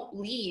you won't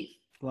leave.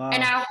 Wow.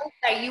 And I hope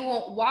that you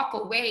won't walk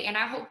away. And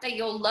I hope that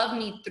you'll love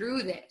me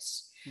through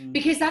this.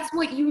 Because that's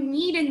what you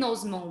need in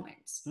those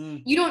moments.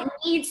 You don't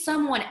need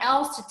someone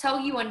else to tell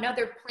you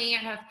another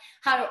plan of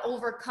how to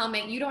overcome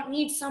it. You don't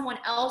need someone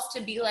else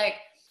to be like,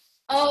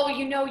 oh,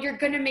 you're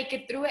going to make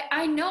it through it.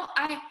 I know,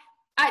 I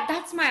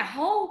that's my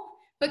hope.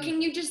 But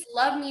can you just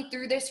love me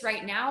through this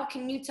right now?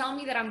 Can you tell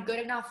me that I'm good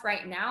enough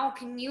right now?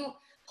 Can you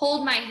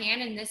hold my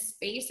hand in this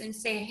space and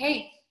say,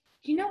 hey,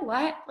 you know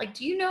what? Like,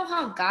 do you know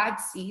how God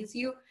sees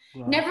you?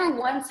 Wow. Never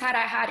once had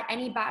I had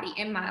anybody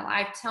in my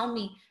life tell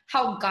me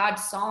how God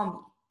saw me.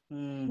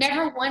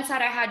 Never once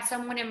had I had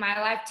someone in my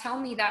life tell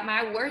me that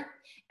my worth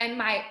and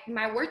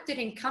my worth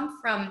didn't come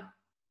from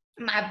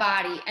my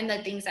body and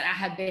the things that I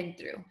had been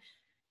through.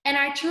 And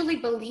I truly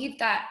believe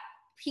that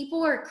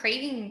people are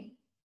craving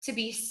to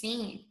be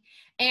seen.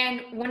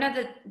 And one of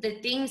the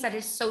things that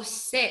is so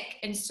sick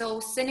and so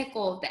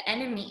cynical of the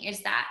enemy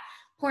is that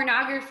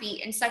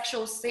pornography and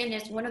sexual sin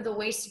is one of the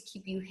ways to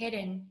keep you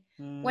hidden.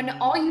 When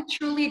all you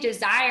truly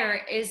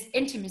desire is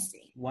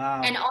intimacy.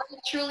 Wow. And all you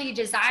truly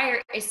desire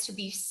is to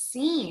be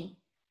seen.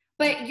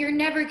 But you're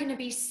never going to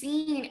be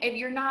seen if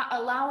you're not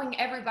allowing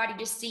everybody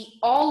to see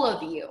all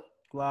of you.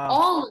 Wow.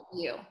 All of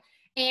you.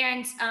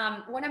 And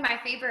one of my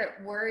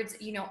favorite words,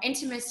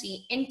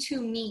 intimacy,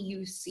 into me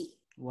you see.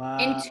 Wow.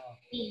 Into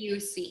me you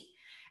see.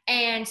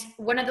 And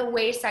one of the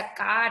ways that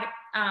God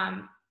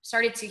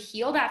started to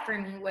heal that for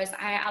me was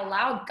I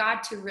allowed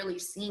God to really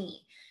see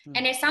me.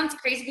 And it sounds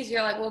crazy because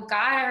you're like, well,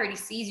 God already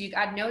sees you.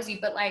 God knows you.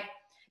 But like,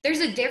 there's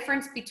a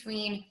difference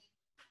between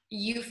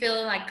you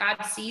feeling like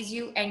God sees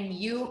you and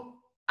you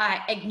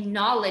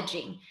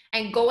acknowledging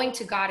and going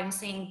to God and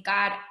saying,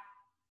 God,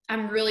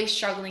 I'm really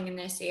struggling in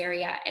this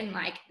area. And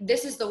like,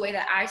 this is the way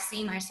that I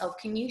see myself.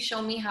 Can you show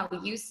me how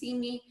you see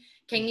me?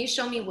 Can you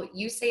show me what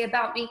you say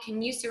about me?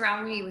 Can you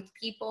surround me with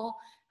people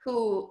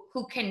who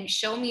can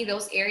show me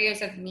those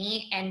areas of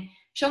me and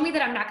show me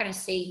that I'm not going to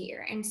stay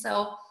here? And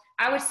so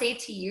I would say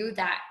to you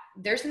that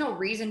there's no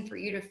reason for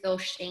you to feel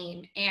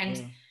shame.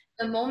 And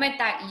the moment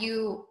that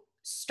you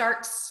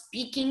start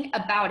speaking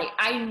about it,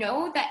 I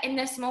know that in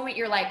this moment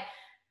you're like,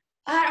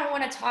 I don't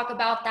want to talk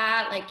about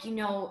that. Like, you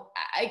know,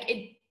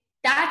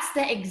 that's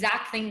the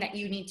exact thing that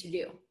you need to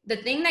do. The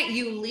thing that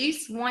you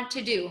least want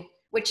to do,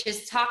 which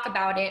is talk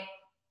about it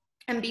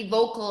and be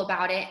vocal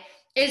about it,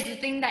 is the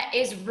thing that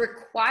is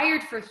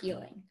required for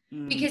healing.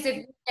 Because if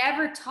you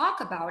never talk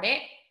about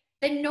it,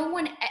 then no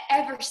one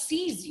ever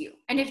sees you.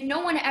 And if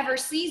no one ever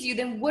sees you,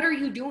 then what are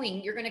you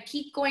doing? You're going to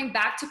keep going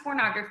back to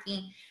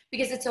pornography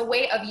because it's a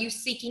way of you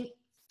seeking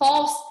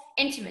false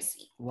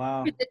intimacy.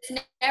 Wow. It's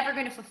never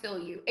going to fulfill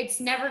you. It's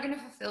never going to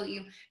fulfill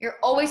you. You're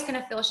always going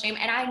to feel shame.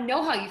 And I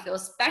know how you feel,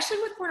 especially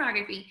with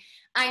pornography.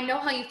 I know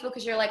how you feel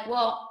because you're like,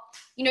 well,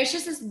 you know, it's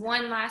just this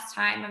one last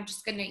time. I'm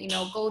just going to, you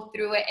know, go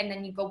through it. And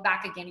then you go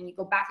back again and you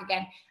go back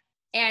again.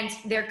 And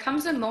there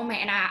comes a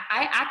moment, and I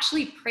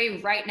actually pray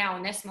right now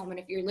in this moment,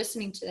 if you're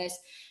listening to this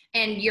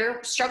and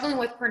you're struggling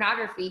with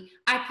pornography,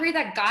 I pray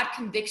that God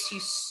convicts you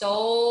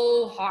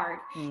so hard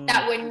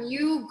that when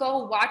you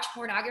go watch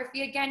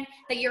pornography again,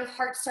 that your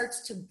heart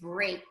starts to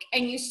break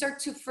and you start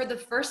to, for the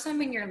first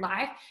time in your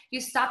life,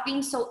 you stop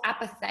being so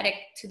apathetic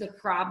to the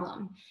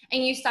problem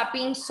and you stop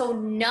being so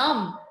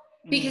numb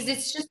because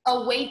it's just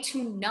a way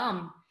to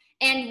numb.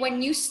 And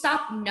when you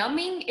stop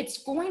numbing,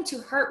 it's going to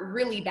hurt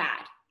really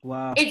bad.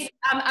 Wow.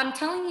 I'm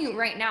telling you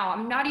right now,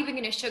 I'm not even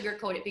going to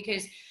sugarcoat it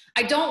because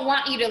I don't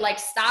want you to like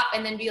stop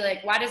and then be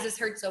like, why does this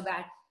hurt so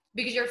bad?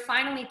 Because you're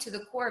finally to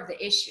the core of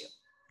the issue.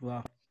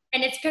 Wow.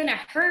 And it's going to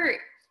hurt.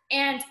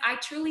 And I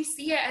truly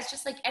see it as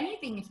just like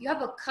anything. If you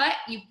have a cut,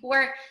 you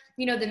pour,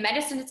 you know, the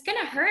medicine, it's going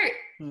to hurt,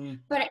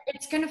 but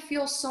it's going to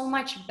feel so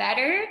much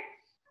better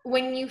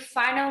when you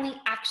finally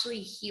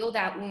actually heal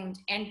that wound.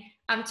 And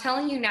I'm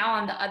telling you now,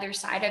 on the other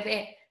side of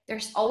it,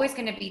 there's always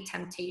going to be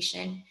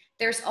temptation.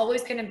 There's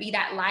always going to be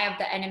that lie of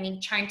the enemy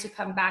trying to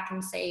come back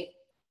and say,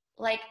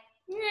 like,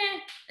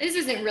 this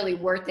isn't really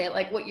worth it,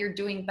 like what you're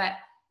doing. But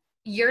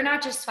you're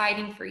not just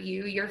fighting for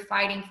you. You're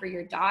fighting for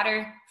your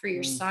daughter, for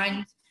your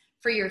sons,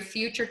 for your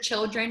future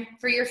children,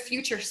 for your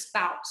future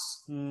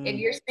spouse. If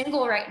you're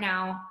single right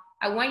now,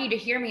 I want you to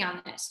hear me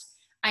on this.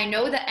 I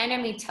know the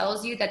enemy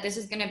tells you that this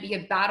is going to be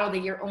a battle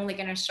that you're only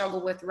going to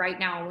struggle with right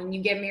now. When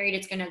you get married,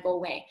 it's going to go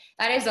away.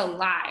 That is a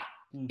lie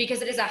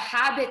because it is a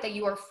habit that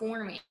you are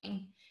forming.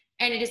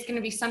 And it is going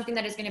to be something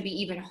that is going to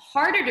be even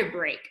harder to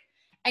break.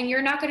 And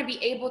you're not going to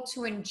be able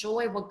to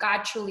enjoy what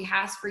God truly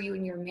has for you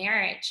in your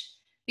marriage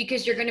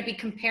because you're going to be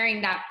comparing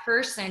that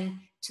person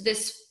to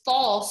this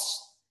false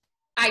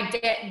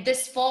idea,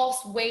 this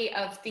false way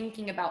of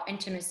thinking about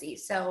intimacy.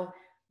 So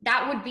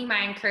that would be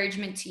my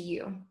encouragement to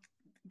you.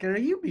 Girl,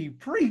 you be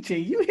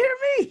preaching. You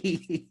hear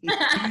me?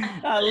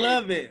 I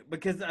love it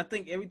because I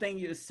think everything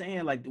you're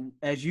saying, like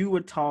as you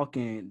were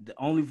talking, the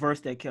only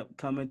verse that kept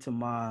coming to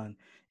mind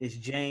is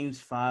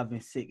James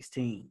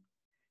 5:16.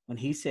 When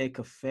he said,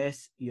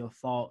 confess your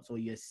faults or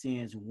your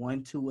sins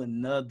one to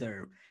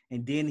another.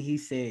 And then he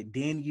said,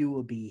 then you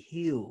will be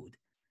healed.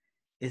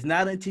 It's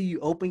not until you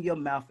open your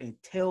mouth and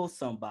tell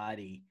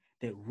somebody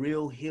that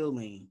real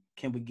healing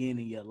can begin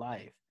in your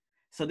life.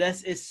 So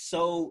it's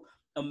so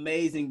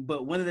amazing.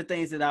 But one of the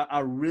things that I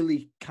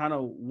really kind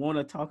of want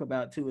to talk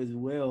about too as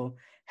well,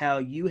 how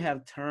you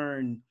have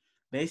turned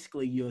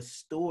basically your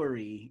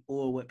story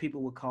or what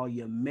people would call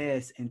your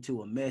mess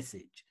into a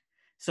message.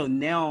 So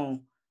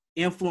now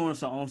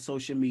influencer on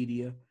social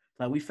media,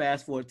 like we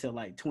fast forward to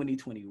like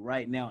 2020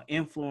 right now,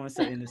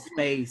 influencer in the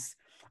space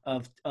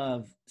of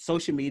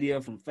social media,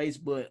 from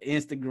Facebook,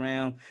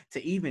 Instagram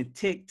to even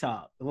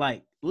TikTok.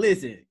 Like,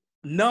 listen,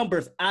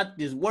 numbers out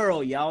this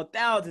world, y'all.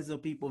 Thousands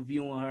of people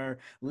viewing her,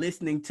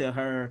 listening to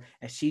her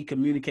as she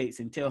communicates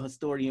and tell her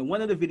story. And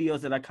one of the videos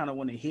that I kind of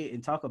want to hit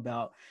and talk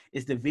about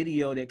is the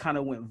video that kind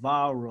of went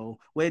viral,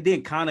 where it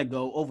didn't kind of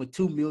go over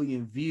 2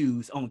 million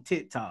views on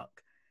TikTok.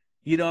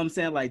 You know what I'm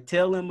saying? Like,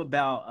 tell them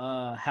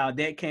about how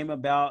that came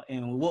about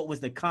and what was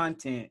the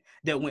content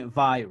that went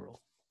viral.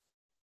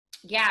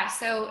 Yeah,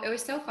 so it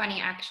was so funny,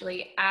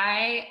 actually.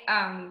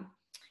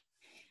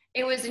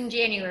 It was in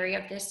January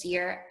of this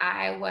year.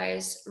 I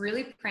was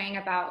really praying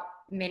about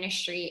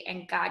ministry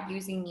and God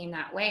using me in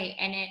that way.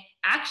 And it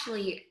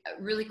actually,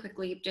 really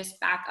quickly, just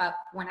back up,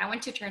 when I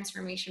went to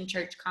Transformation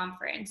Church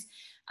Conference,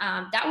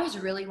 that was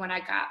really when I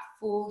got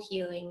full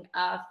healing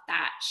of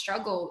that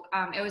struggle.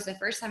 It was the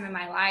first time in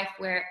my life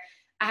where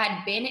I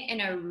had been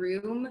in a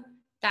room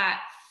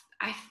that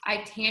I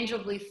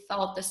tangibly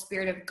felt the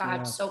Spirit of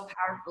God so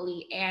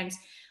powerfully. And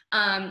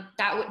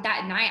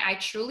that night, I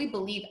truly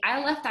believe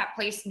I left that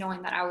place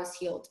knowing that I was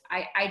healed.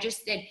 I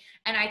just did.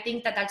 And I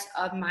think that that's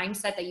a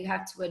mindset that you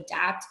have to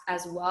adapt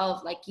as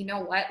well. Like, you know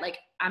what, like,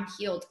 I'm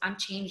healed, I'm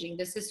changing.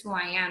 This is who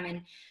I am.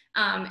 And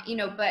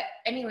But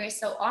anyway,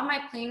 so on my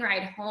plane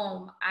ride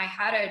home, I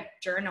had a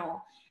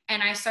journal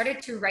and I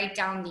started to write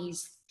down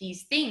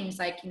these things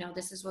like,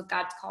 this is what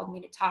God's called me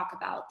to talk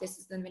about. This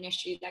is the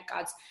ministry that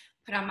God's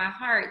put on my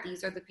heart.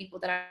 These are the people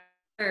that I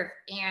serve.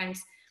 And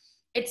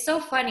it's so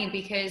funny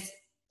because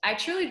I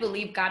truly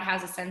believe God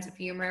has a sense of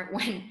humor.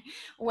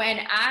 When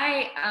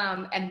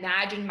I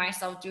imagined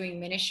myself doing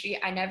ministry,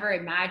 I never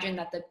imagined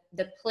that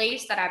the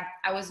place that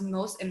I was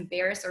most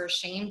embarrassed or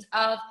ashamed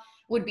of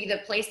would be the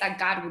place that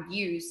God would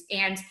use.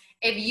 And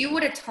if you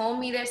would have told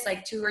me this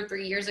like 2 or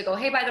 3 years ago,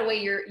 hey, by the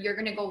way, you're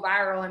going to go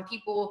viral and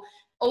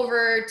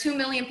over 2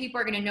 million people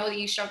are going to know that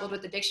you struggled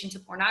with addiction to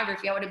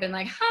pornography, I would have been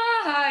like,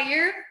 ha ha,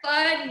 you're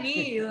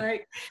funny.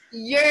 Like,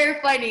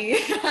 you're funny.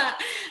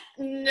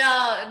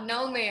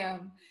 No,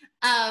 ma'am.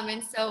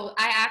 And so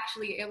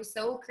it was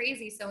so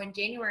crazy. So in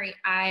January,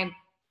 I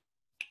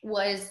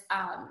was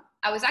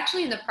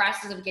actually in the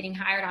process of getting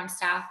hired on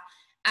staff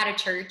at a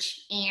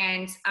church,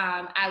 and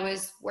I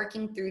was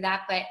working through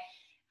that, but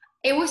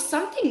it was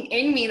something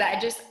in me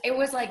that it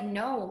was like,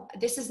 no,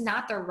 this is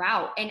not the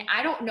route. And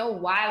I don't know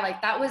why,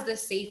 like that was the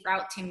safe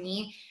route to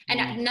me.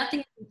 And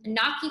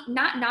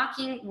not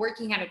knocking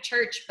working at a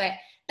church, but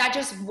that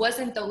just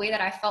wasn't the way that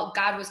I felt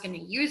God was going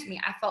to use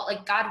me. I felt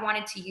like God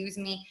wanted to use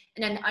me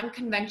in an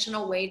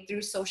unconventional way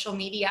through social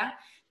media,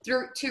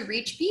 to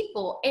reach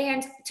people.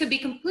 And to be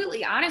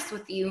completely honest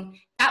with you,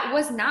 that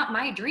was not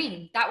my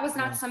dream. That was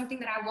not something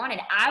that I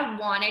wanted. I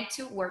wanted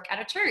to work at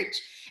a church.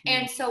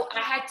 And so I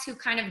had to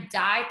kind of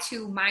die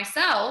to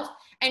myself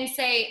and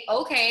say,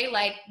 okay,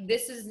 like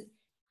this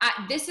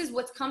is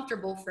what's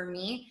comfortable for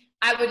me.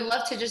 I would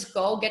love to just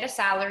go get a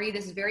salary.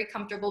 This is very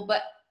comfortable,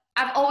 but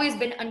I've always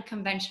been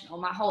unconventional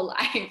my whole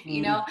life,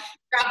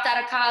 dropped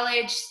out of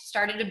college,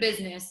 started a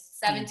business,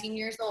 17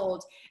 years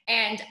old.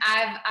 And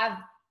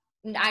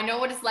I know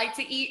what it's like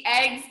to eat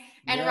eggs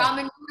and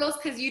ramen noodles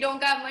because you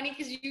don't got money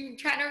because you're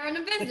trying to run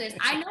a business.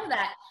 I know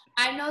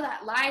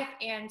that life.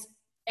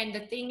 And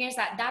the thing is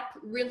that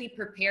really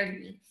prepared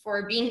me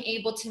for being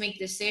able to make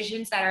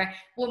decisions that are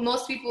what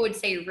most people would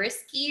say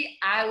risky.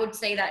 I would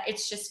say that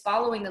it's just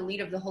following the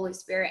lead of the Holy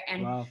Spirit.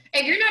 And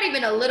if you're not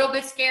even a little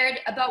bit scared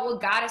about what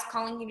God is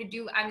calling you to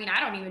do, I mean, I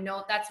don't even know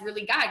if that's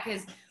really God,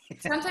 because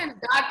sometimes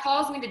God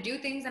calls me to do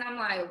things and I'm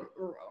like,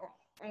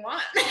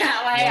 what?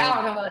 I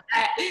don't know about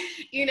that,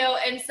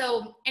 And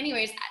so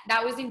anyways,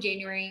 that was in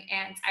January.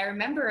 And I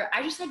remember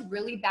I just had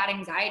really bad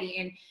anxiety,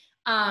 and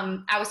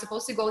I was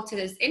supposed to go to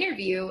this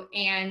interview,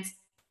 and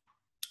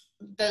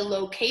the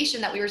location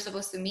that we were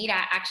supposed to meet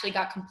at actually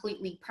got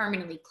completely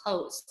permanently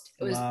closed.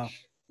 It was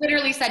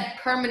literally said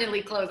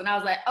permanently closed. And I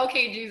was like,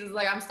 okay, Jesus,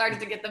 like I'm starting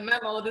to get the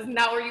memo. This is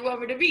not where you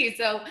want me to be.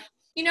 So,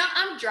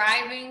 I'm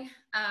driving,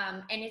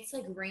 and it's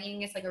like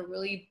raining. It's like a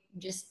really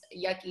just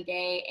yucky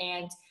day.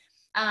 And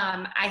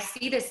I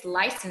see this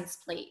license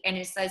plate and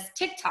it says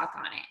TikTok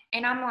on it.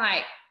 And I'm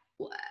like,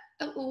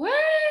 what?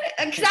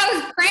 Because I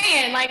was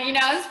praying,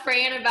 I was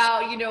praying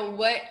about,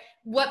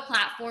 what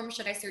platform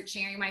should I start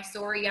sharing my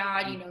story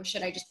on?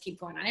 Should I just keep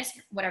going on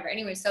Instagram, whatever.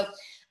 Anyway, so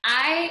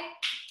I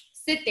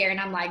sit there and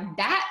I'm like,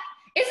 that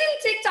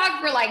isn't TikTok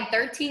for like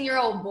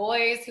 13-year-old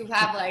boys who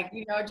have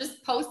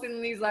just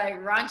posting these like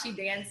raunchy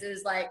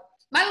dances. Like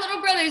my little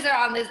brothers are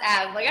on this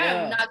app. Like I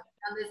am not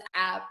on this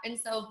app. And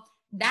so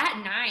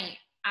that night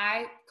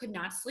I could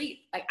not sleep.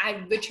 Like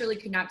I literally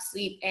could not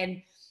sleep.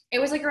 And it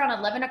was like around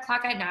 11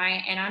 o'clock at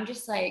night. And I'm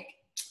just like,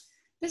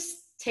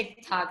 this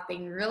TikTok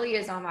thing really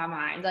is on my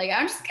mind. Like,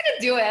 I'm just going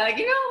to do it. Like,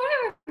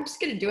 whatever. I'm just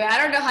going to do it. I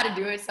don't know how to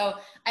do it. So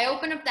I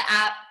open up the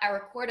app. I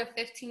record a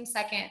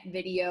 15-second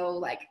video,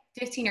 like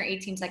 15 or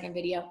 18-second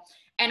video.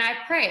 And I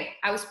pray.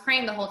 I was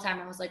praying the whole time.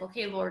 I was like,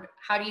 okay, Lord,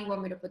 how do you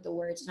want me to put the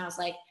words? And I was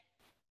like,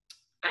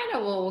 I know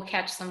what will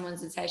catch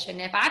someone's attention.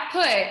 If I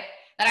put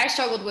that I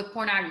struggled with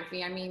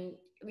pornography, I mean,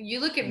 you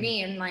look at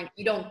me and like,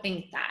 you don't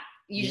think that.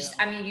 You just,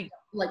 I mean, you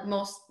like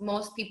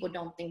most people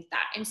don't think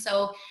that. And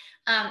so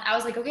I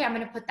was like, okay, I'm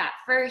going to put that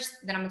first.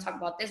 Then I'm going to talk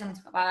about this. I'm going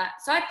to talk about that.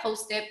 So I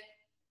post it.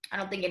 I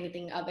don't think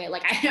anything of it.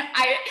 Like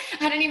I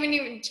didn't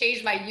even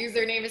change my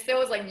username. It still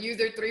was like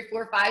user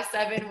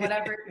 3457,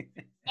 whatever.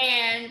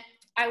 And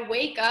I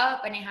wake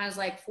up and it has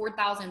like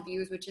 4,000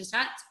 views, which is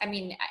not, I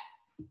mean,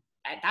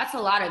 that's a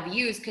lot of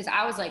views. Cause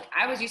I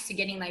was used to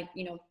getting like,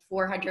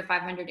 400,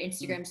 500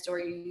 Instagram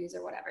story views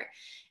or whatever.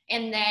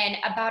 And then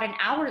about an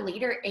hour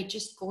later, it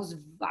just goes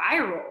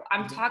viral.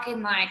 I'm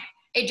talking like,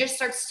 it just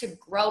starts to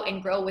grow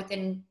and grow.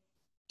 Within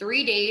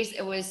 3 days,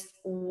 it was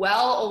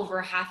well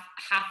over half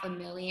a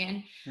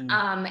million.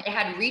 It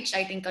had reached,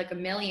 I think, like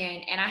 1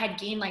 million, and I had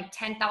gained like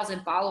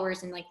 10,000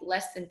 followers in like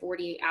less than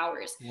 48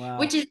 hours,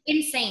 which is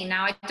insane.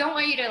 Now, I don't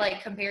want you to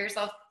like compare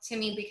yourself to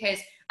me because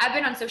I've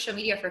been on social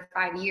media for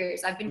 5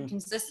 years. I've been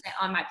consistent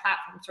on my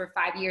platforms for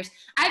 5 years.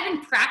 I've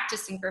been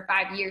practicing for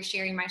 5 years,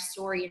 sharing my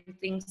story and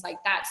things like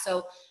that.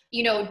 So,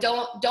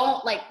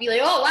 don't like be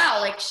like, oh, wow,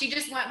 like she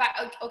just went back.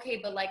 Okay.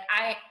 But like,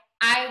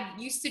 I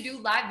used to do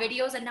live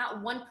videos and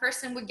not one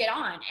person would get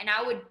on, and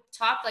I would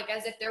talk like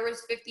as if there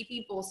was 50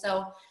 people.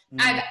 So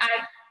God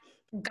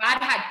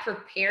had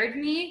prepared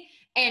me.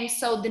 And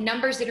so the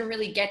numbers didn't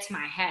really get to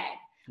my head.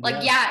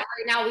 Like, yeah,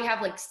 right now we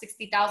have like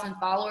 60,000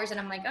 followers, and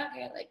I'm like,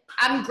 okay, like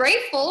I'm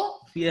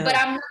grateful, but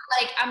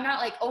I'm not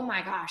like, oh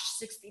my gosh,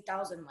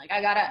 60,000. Like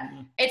I gotta,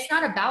 it's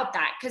not about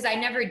that, because I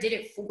never did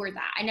it for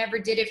that. I never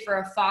did it for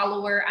a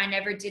follower. I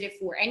never did it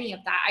for any of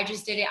that. I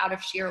just did it out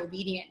of sheer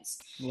obedience.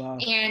 Wow.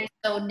 And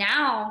so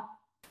now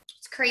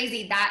it's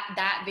crazy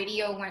that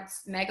video went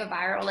mega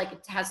viral. Like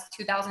it has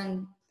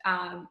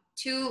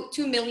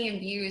 2 million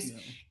views.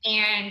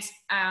 And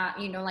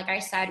you know, like I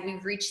said,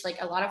 we've reached like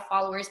a lot of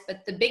followers,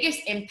 but the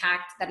biggest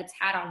impact that it's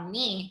had on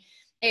me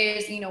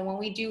is, you know, when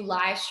we do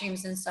live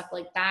streams and stuff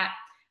like that,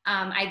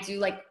 I do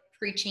like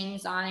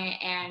preachings on it,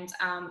 and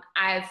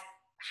I've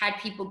had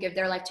people give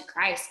their life to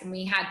Christ. And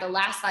we had the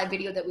last live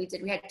video that we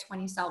did, we had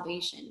 20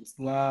 salvations.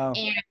 Wow.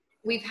 And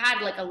we've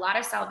had like a lot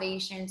of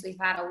salvations. We've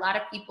had a lot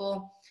of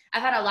people,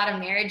 I've had a lot of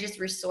marriages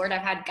restored.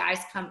 I've had guys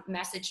come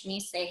message me,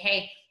 say,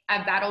 hey,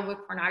 I've battled with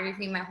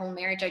pornography my whole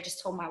marriage. I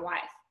just told my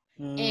wife.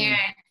 And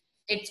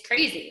it's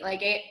crazy.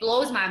 Like it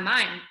blows my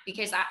mind,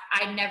 because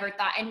I never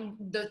thought, and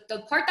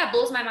the part that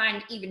blows my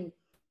mind even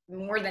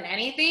more than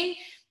anything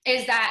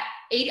is that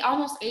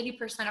almost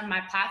 80% of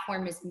my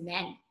platform is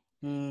men.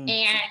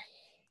 And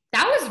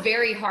that was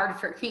very hard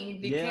for me,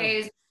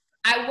 because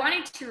I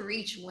wanted to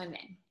reach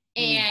women.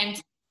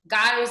 And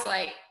God was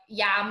like,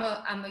 yeah,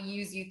 I'm gonna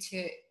use you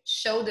to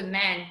show the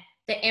men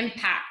the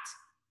impact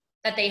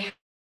that they have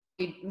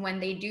when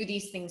they do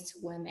these things to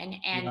women,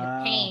 and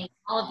the pain,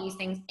 all of these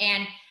things.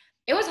 And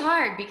it was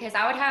hard, because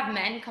I would have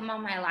men come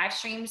on my live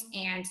streams,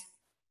 and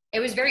it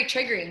was very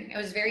triggering. It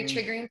was very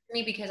triggering for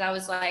me, because I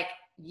was like,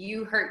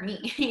 you hurt me,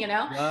 you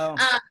know? Wow.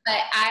 But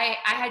I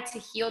had to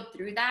heal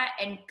through that,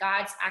 and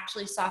God's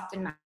actually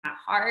softened my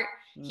heart.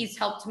 He's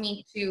helped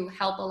me to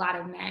help a lot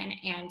of men.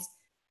 And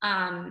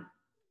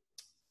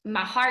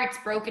my heart's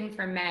broken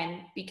for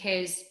men,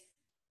 because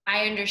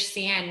I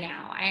understand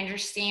now. I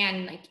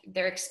understand like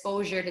their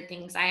exposure to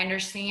things. I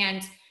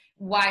understand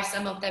why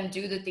some of them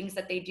do the things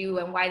that they do,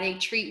 and why they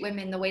treat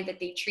women the way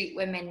that they treat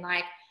women.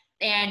 Like,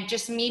 and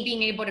just me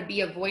being able to be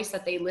a voice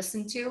that they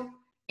listen to,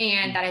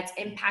 and that it's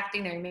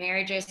impacting their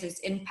marriages, it's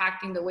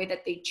impacting the way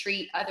that they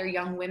treat other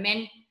young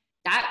women.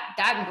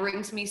 That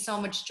brings me so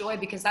much joy,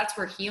 because that's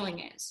where healing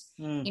is,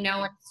 you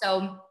know? And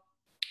so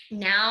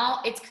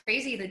now it's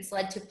crazy that it's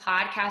led to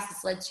podcasts,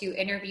 it's led to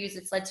interviews,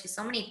 it's led to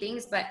so many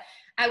things. But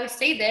I would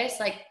say this,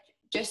 like,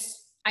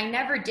 just, I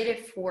never did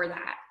it for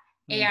that.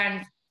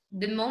 And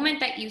the moment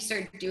that you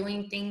start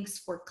doing things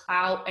for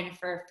clout and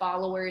for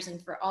followers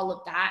and for all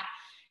of that,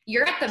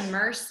 you're at the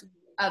mercy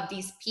of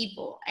these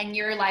people. And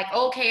you're like,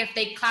 okay, if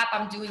they clap,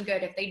 I'm doing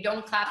good. If they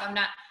don't clap, I'm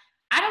not.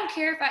 I don't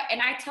care and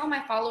I tell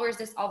my followers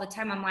this all the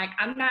time. I'm like,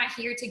 I'm not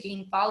here to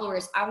gain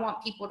followers. I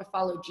want people to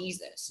follow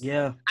Jesus.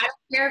 Yeah. I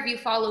don't care if you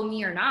follow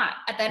me or not.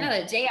 At the end of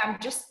the day, I'm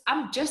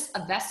just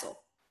a vessel.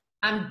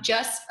 I'm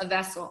just a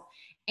vessel.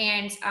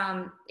 And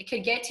it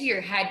could get to your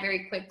head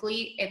very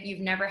quickly if you've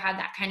never had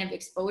that kind of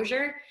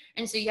exposure.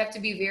 And so you have to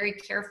be very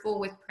careful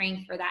with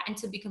praying for that. And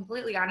to be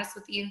completely honest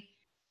with you,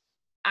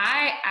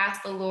 I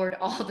ask the Lord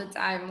all the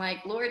time,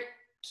 like, Lord,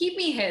 keep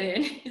me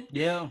hidden.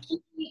 Yeah.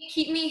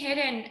 keep me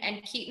hidden,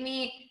 and keep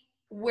me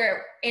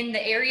where in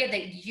the area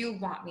that you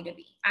want me to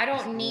be. I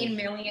don't need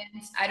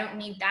millions. I don't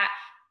need that,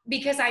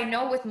 because I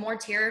know with more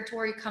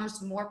territory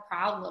comes more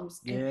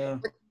problems.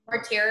 And with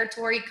more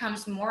territory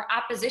comes more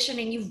opposition,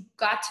 and you've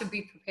got to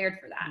be prepared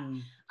for that.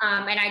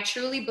 And I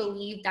truly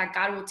believe that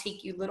God will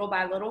take you little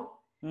by little,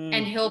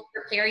 and he'll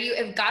prepare you.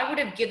 If God would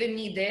have given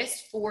me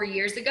this 4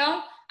 years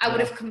ago, I would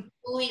have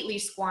completely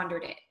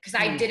squandered it, because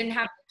I didn't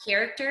have the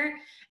character.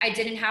 I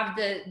didn't have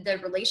the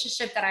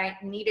relationship that I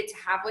needed to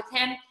have with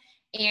him.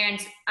 And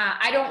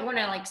I don't want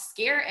to like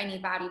scare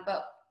anybody,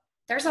 but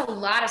there's a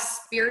lot of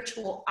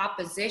spiritual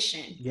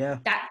opposition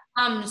that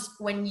comes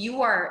when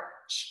you are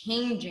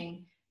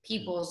changing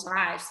people's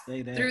lives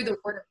through the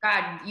word of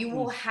God. You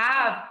will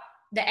have,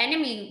 the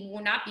enemy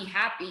will not be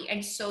happy.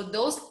 And so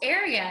those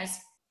areas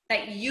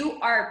that you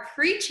are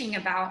preaching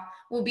about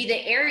will be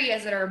the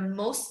areas that are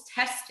most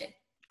tested.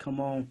 Come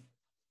on.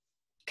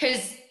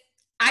 Because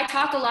I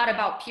talk a lot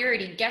about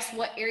purity. Guess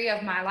what area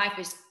of my life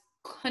is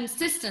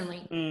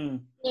consistently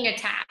being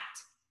attacked?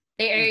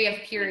 The area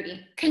of purity.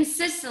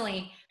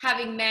 Consistently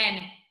having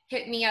men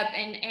hit me up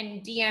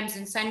and DMs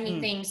and send me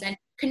things, and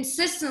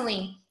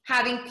consistently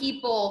having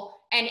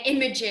people and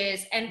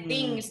images and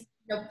things,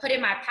 you know, put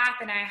in my path.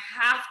 And I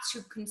have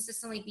to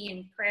consistently be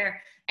in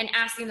prayer and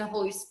asking the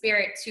Holy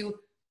Spirit to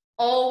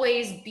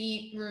always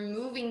be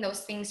removing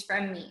those things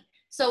from me.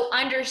 So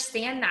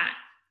understand that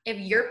if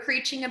you're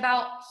preaching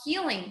about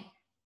healing,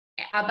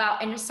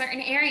 about in a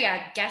certain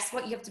area, guess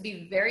what? You have to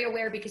be very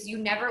aware, because you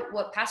never,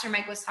 what Pastor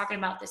Mike was talking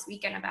about this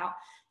weekend about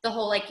the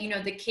whole, like, you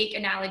know, the cake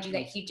analogy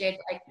that he did.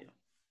 Like,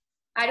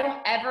 I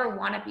don't ever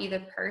want to be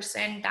the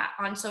person that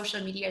on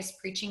social media is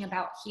preaching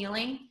about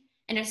healing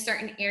in a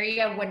certain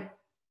area when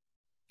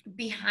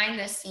behind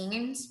the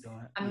scenes,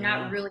 I'm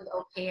not really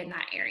okay in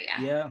that area.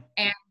 Yeah.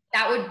 And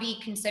that would be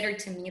considered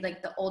to me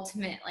like the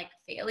ultimate like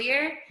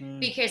failure,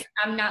 because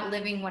I'm not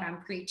living what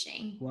I'm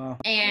preaching. Wow.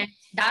 And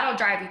that'll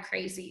drive you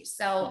crazy.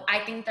 So I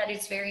think that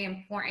it's very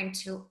important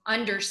to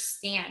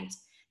understand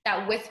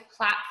that with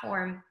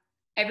platform,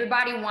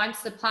 everybody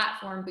wants the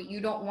platform, but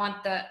you don't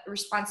want the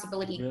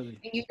responsibility. Really?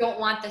 And you don't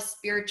want the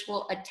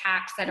spiritual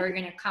attacks that are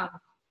going to come.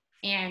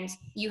 And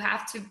you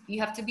have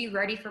to be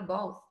ready for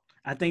both.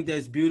 I think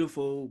that's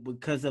beautiful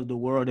because of the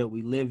world that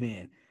we live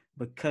in,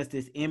 because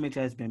this image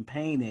has been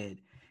painted.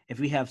 If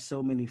we have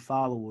so many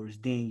followers,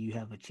 then you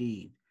have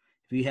achieved.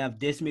 If you have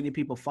this many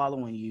people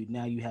following you,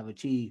 now you have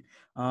achieved.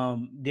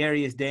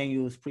 Darius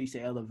Daniels preached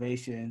the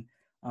elevation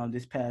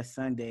this past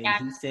Sunday. Yeah.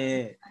 He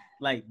said,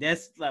 like,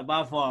 that's like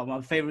by far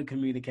my favorite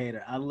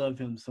communicator. I love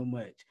him so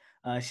much.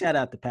 Shout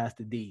out to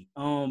Pastor D.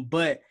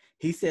 But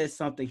he said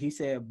something. He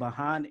said,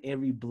 behind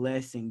every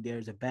blessing,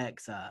 there's a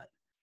backside.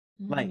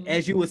 Like,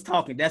 as you was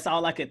talking, that's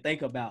all I could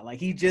think about. Like,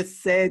 he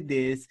just said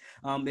this.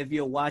 If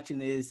you're watching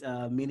this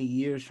many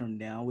years from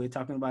now, we're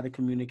talking about a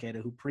communicator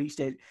who preached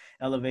at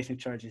Elevation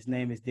Church. His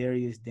name is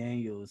Darius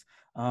Daniels,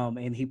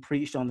 and he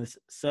preached on this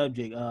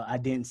subject. I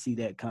didn't see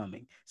that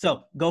coming.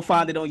 So go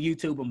find it on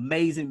YouTube.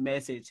 Amazing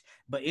message.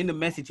 But in the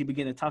message, he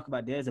began to talk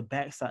about there's a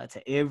backside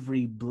to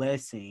every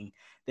blessing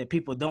that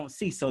people don't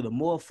see. So the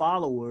more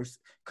followers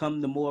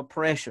come, the more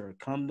pressure,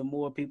 come the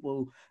more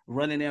people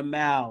running their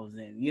mouths,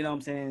 and you know what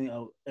I'm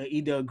saying,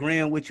 either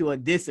agreeing with you or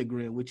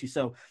disagreeing with you.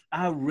 So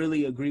I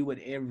really agree with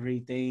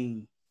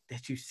everything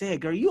that you said,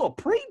 girl. You a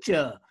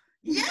preacher.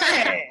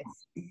 Yes.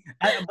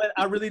 But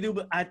I really do.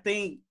 But I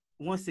think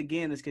once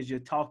again, it's because you're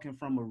talking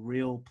from a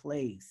real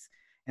place.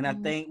 And I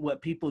think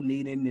what people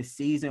need in this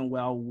season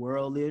where our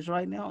world is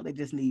right now, they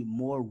just need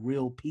more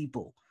real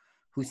people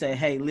who say,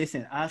 hey,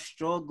 listen, I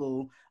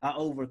struggle, I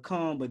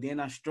overcome, but then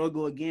I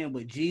struggle again,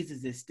 but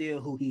Jesus is still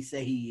who he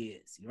say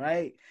he is,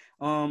 right?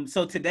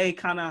 So today,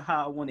 kind of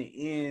how I want to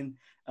end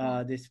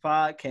this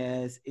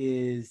podcast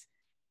is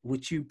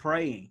with you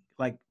praying,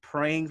 like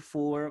praying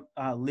for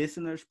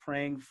listeners,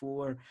 praying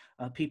for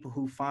people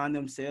who find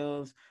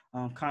themselves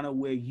kind of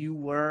where you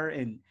were,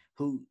 and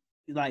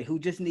who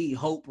just need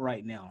hope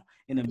right now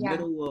in the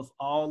middle of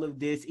all of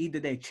this. Either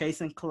they're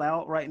chasing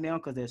clout right now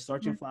because they're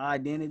searching for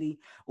identity,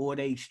 or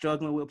they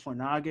struggling with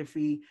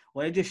pornography,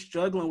 or they're just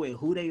struggling with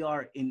who they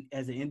are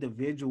as an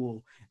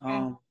individual.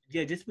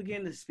 Just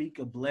begin to speak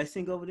a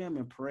blessing over them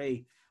and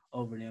pray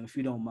over them, if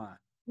you don't mind.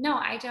 No,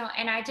 I don't.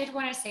 And I did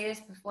want to say this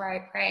before I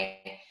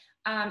pray.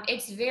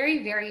 It's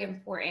very, very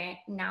important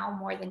now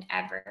more than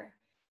ever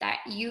that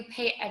you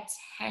pay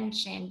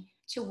attention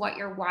to what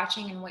you're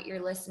watching and what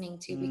you're listening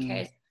to,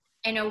 because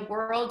in a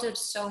world of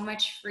so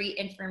much free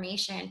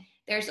information,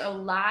 there's a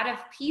lot of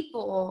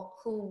people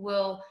who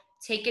will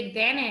take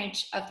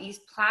advantage of these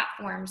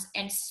platforms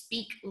and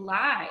speak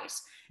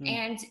lies.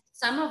 And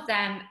some of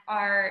them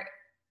are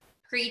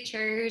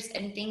preachers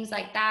and things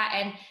like that,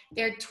 and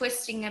they're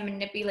twisting and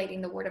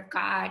manipulating the word of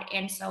God.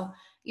 And so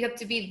you have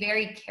to be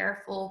very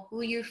careful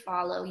who you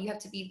follow. You have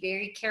to be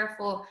very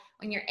careful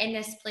when you're in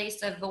this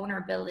place of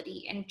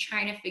vulnerability and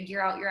trying to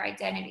figure out your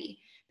identity.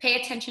 Pay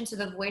attention to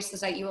the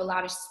voices that you allow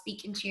to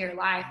speak into your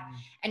life,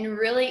 and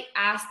really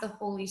ask the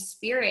Holy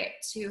Spirit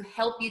to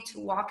help you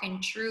to walk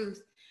in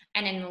truth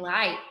and in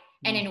light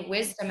and in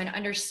wisdom and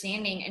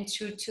understanding, and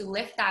to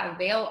lift that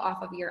veil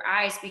off of your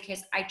eyes,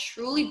 because I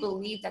truly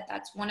believe that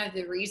that's one of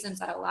the reasons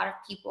that a lot of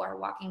people are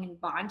walking in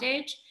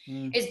bondage,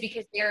 is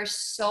because they're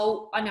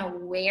so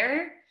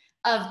unaware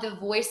of the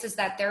voices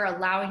that they're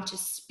allowing to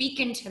speak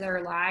into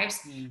their lives.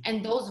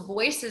 And those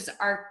voices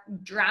are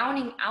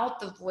drowning out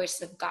the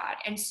voice of God.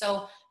 And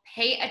so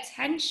pay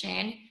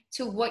attention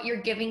to what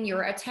you're giving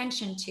your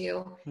attention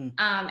to,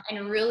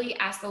 and really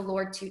ask the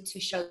Lord to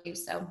show you.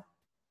 So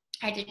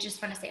I did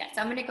just want to say that.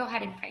 So I'm going to go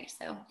ahead and pray.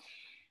 So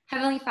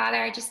Heavenly Father,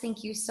 I just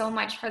thank you so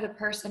much for the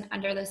person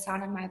under the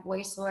sound of my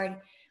voice, Lord.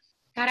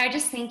 God, I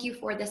just thank you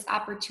for this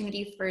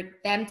opportunity for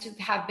them to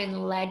have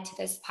been led to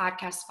this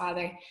podcast,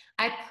 Father.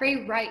 I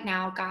pray right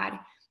now, God,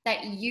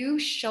 that you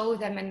show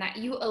them and that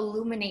you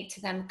illuminate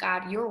to them,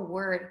 God, your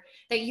word,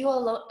 that you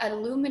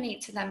illuminate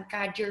to them,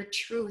 God, your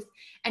truth.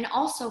 And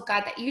also,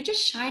 God, that you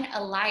just shine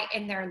a light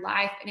in their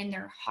life and in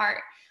their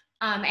heart.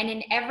 And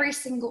in every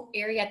single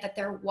area that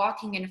they're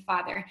walking in,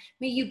 Father,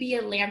 may you be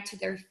a lamp to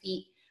their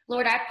feet.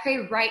 Lord, I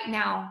pray right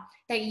now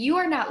that you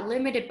are not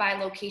limited by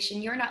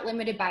location. You're not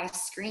limited by a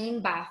screen,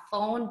 by a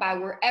phone, by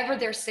wherever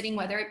they're sitting,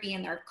 whether it be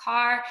in their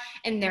car,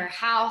 in their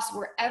house,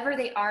 wherever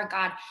they are,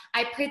 God.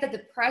 I pray that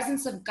the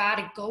presence of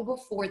God go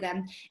before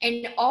them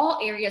in all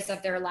areas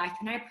of their life.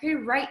 And I pray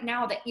right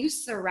now that you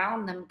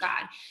surround them,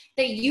 God,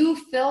 that you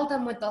fill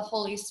them with the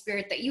Holy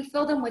Spirit, that you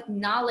fill them with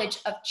knowledge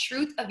of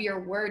truth of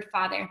your word,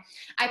 Father.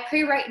 I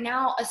pray right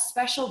now a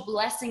special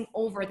blessing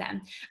over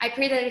them. I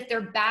pray that if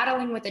they're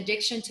battling with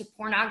addiction to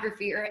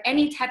pornography or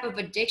any type of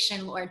addiction,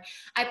 rejection, Lord.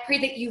 I pray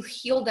that you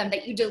heal them,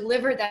 that you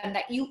deliver them,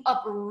 that you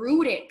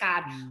uproot it,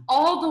 God,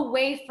 all the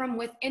way from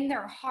within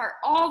their heart,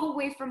 all the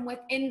way from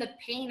within the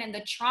pain and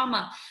the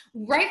trauma,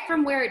 right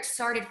from where it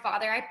started,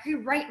 Father. I pray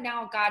right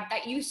now, God,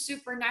 that you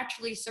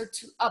supernaturally start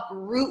to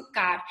uproot,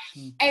 God,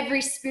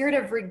 every spirit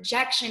of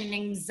rejection and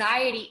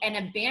anxiety and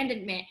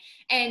abandonment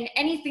and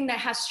anything that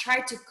has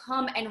tried to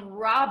come and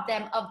rob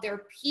them of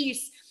their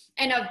peace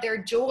and of their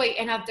joy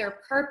and of their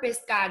purpose,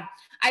 God.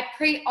 I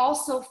pray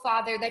also,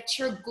 Father, that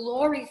your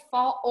glory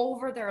fall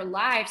over their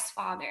lives,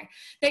 Father,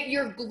 that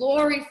your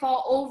glory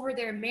fall over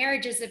their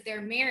marriages if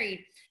they're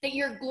married, that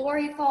your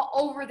glory fall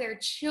over their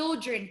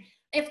children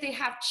if they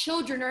have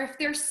children or if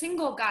they're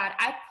single, God.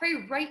 I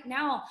pray right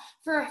now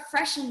for a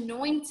fresh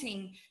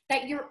anointing,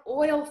 that your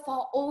oil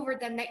fall over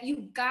them, that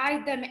you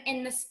guide them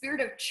in the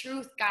spirit of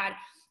truth, God.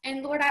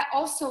 And Lord, I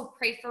also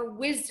pray for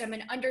wisdom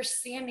and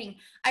understanding.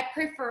 I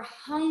pray for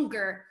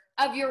hunger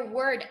of your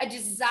word, a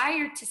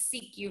desire to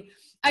seek you,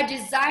 a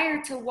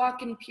desire to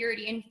walk in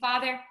purity. And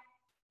Father,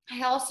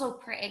 I also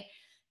pray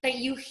that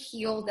you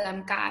heal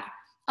them, God,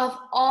 of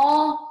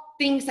all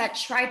things that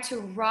try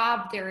to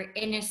rob their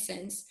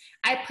innocence.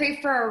 I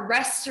pray for a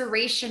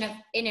restoration of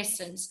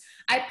innocence.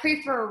 I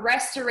pray for a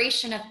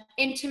restoration of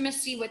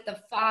intimacy with the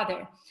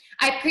Father.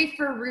 I pray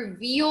for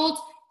revealed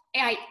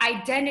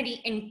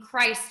identity in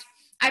Christ.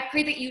 I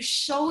pray that you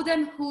show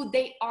them who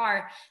they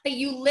are, that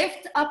you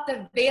lift up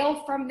the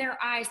veil from their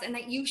eyes, and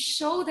that you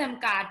show them,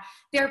 God,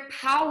 their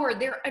power,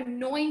 their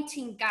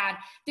anointing, God,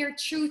 their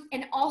truth,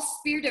 and all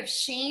spirit of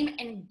shame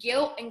and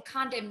guilt and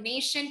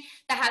condemnation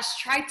that has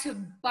tried to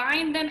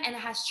bind them and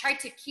has tried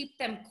to keep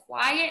them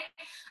quiet.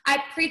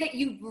 I pray that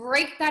you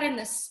break that in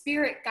the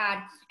spirit, God,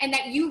 and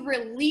that you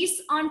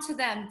release onto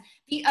them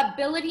the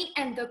ability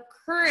and the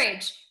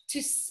courage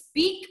to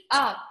speak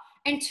up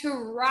and to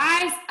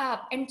rise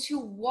up and to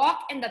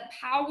walk in the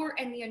power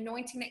and the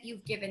anointing that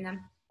you've given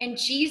them. In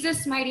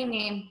Jesus' mighty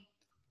name,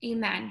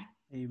 amen.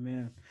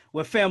 Amen.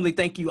 Well, family,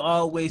 thank you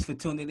always for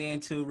tuning in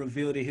to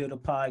Reveal to Heal the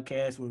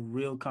podcast, where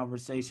real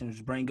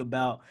conversations bring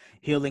about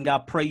healing. I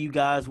pray you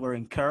guys were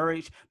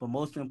encouraged, but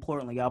most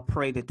importantly, I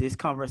pray that this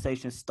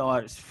conversation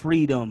starts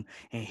freedom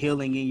and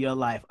healing in your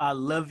life. I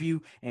love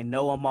you and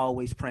know I'm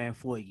always praying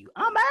for you.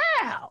 I'm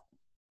out.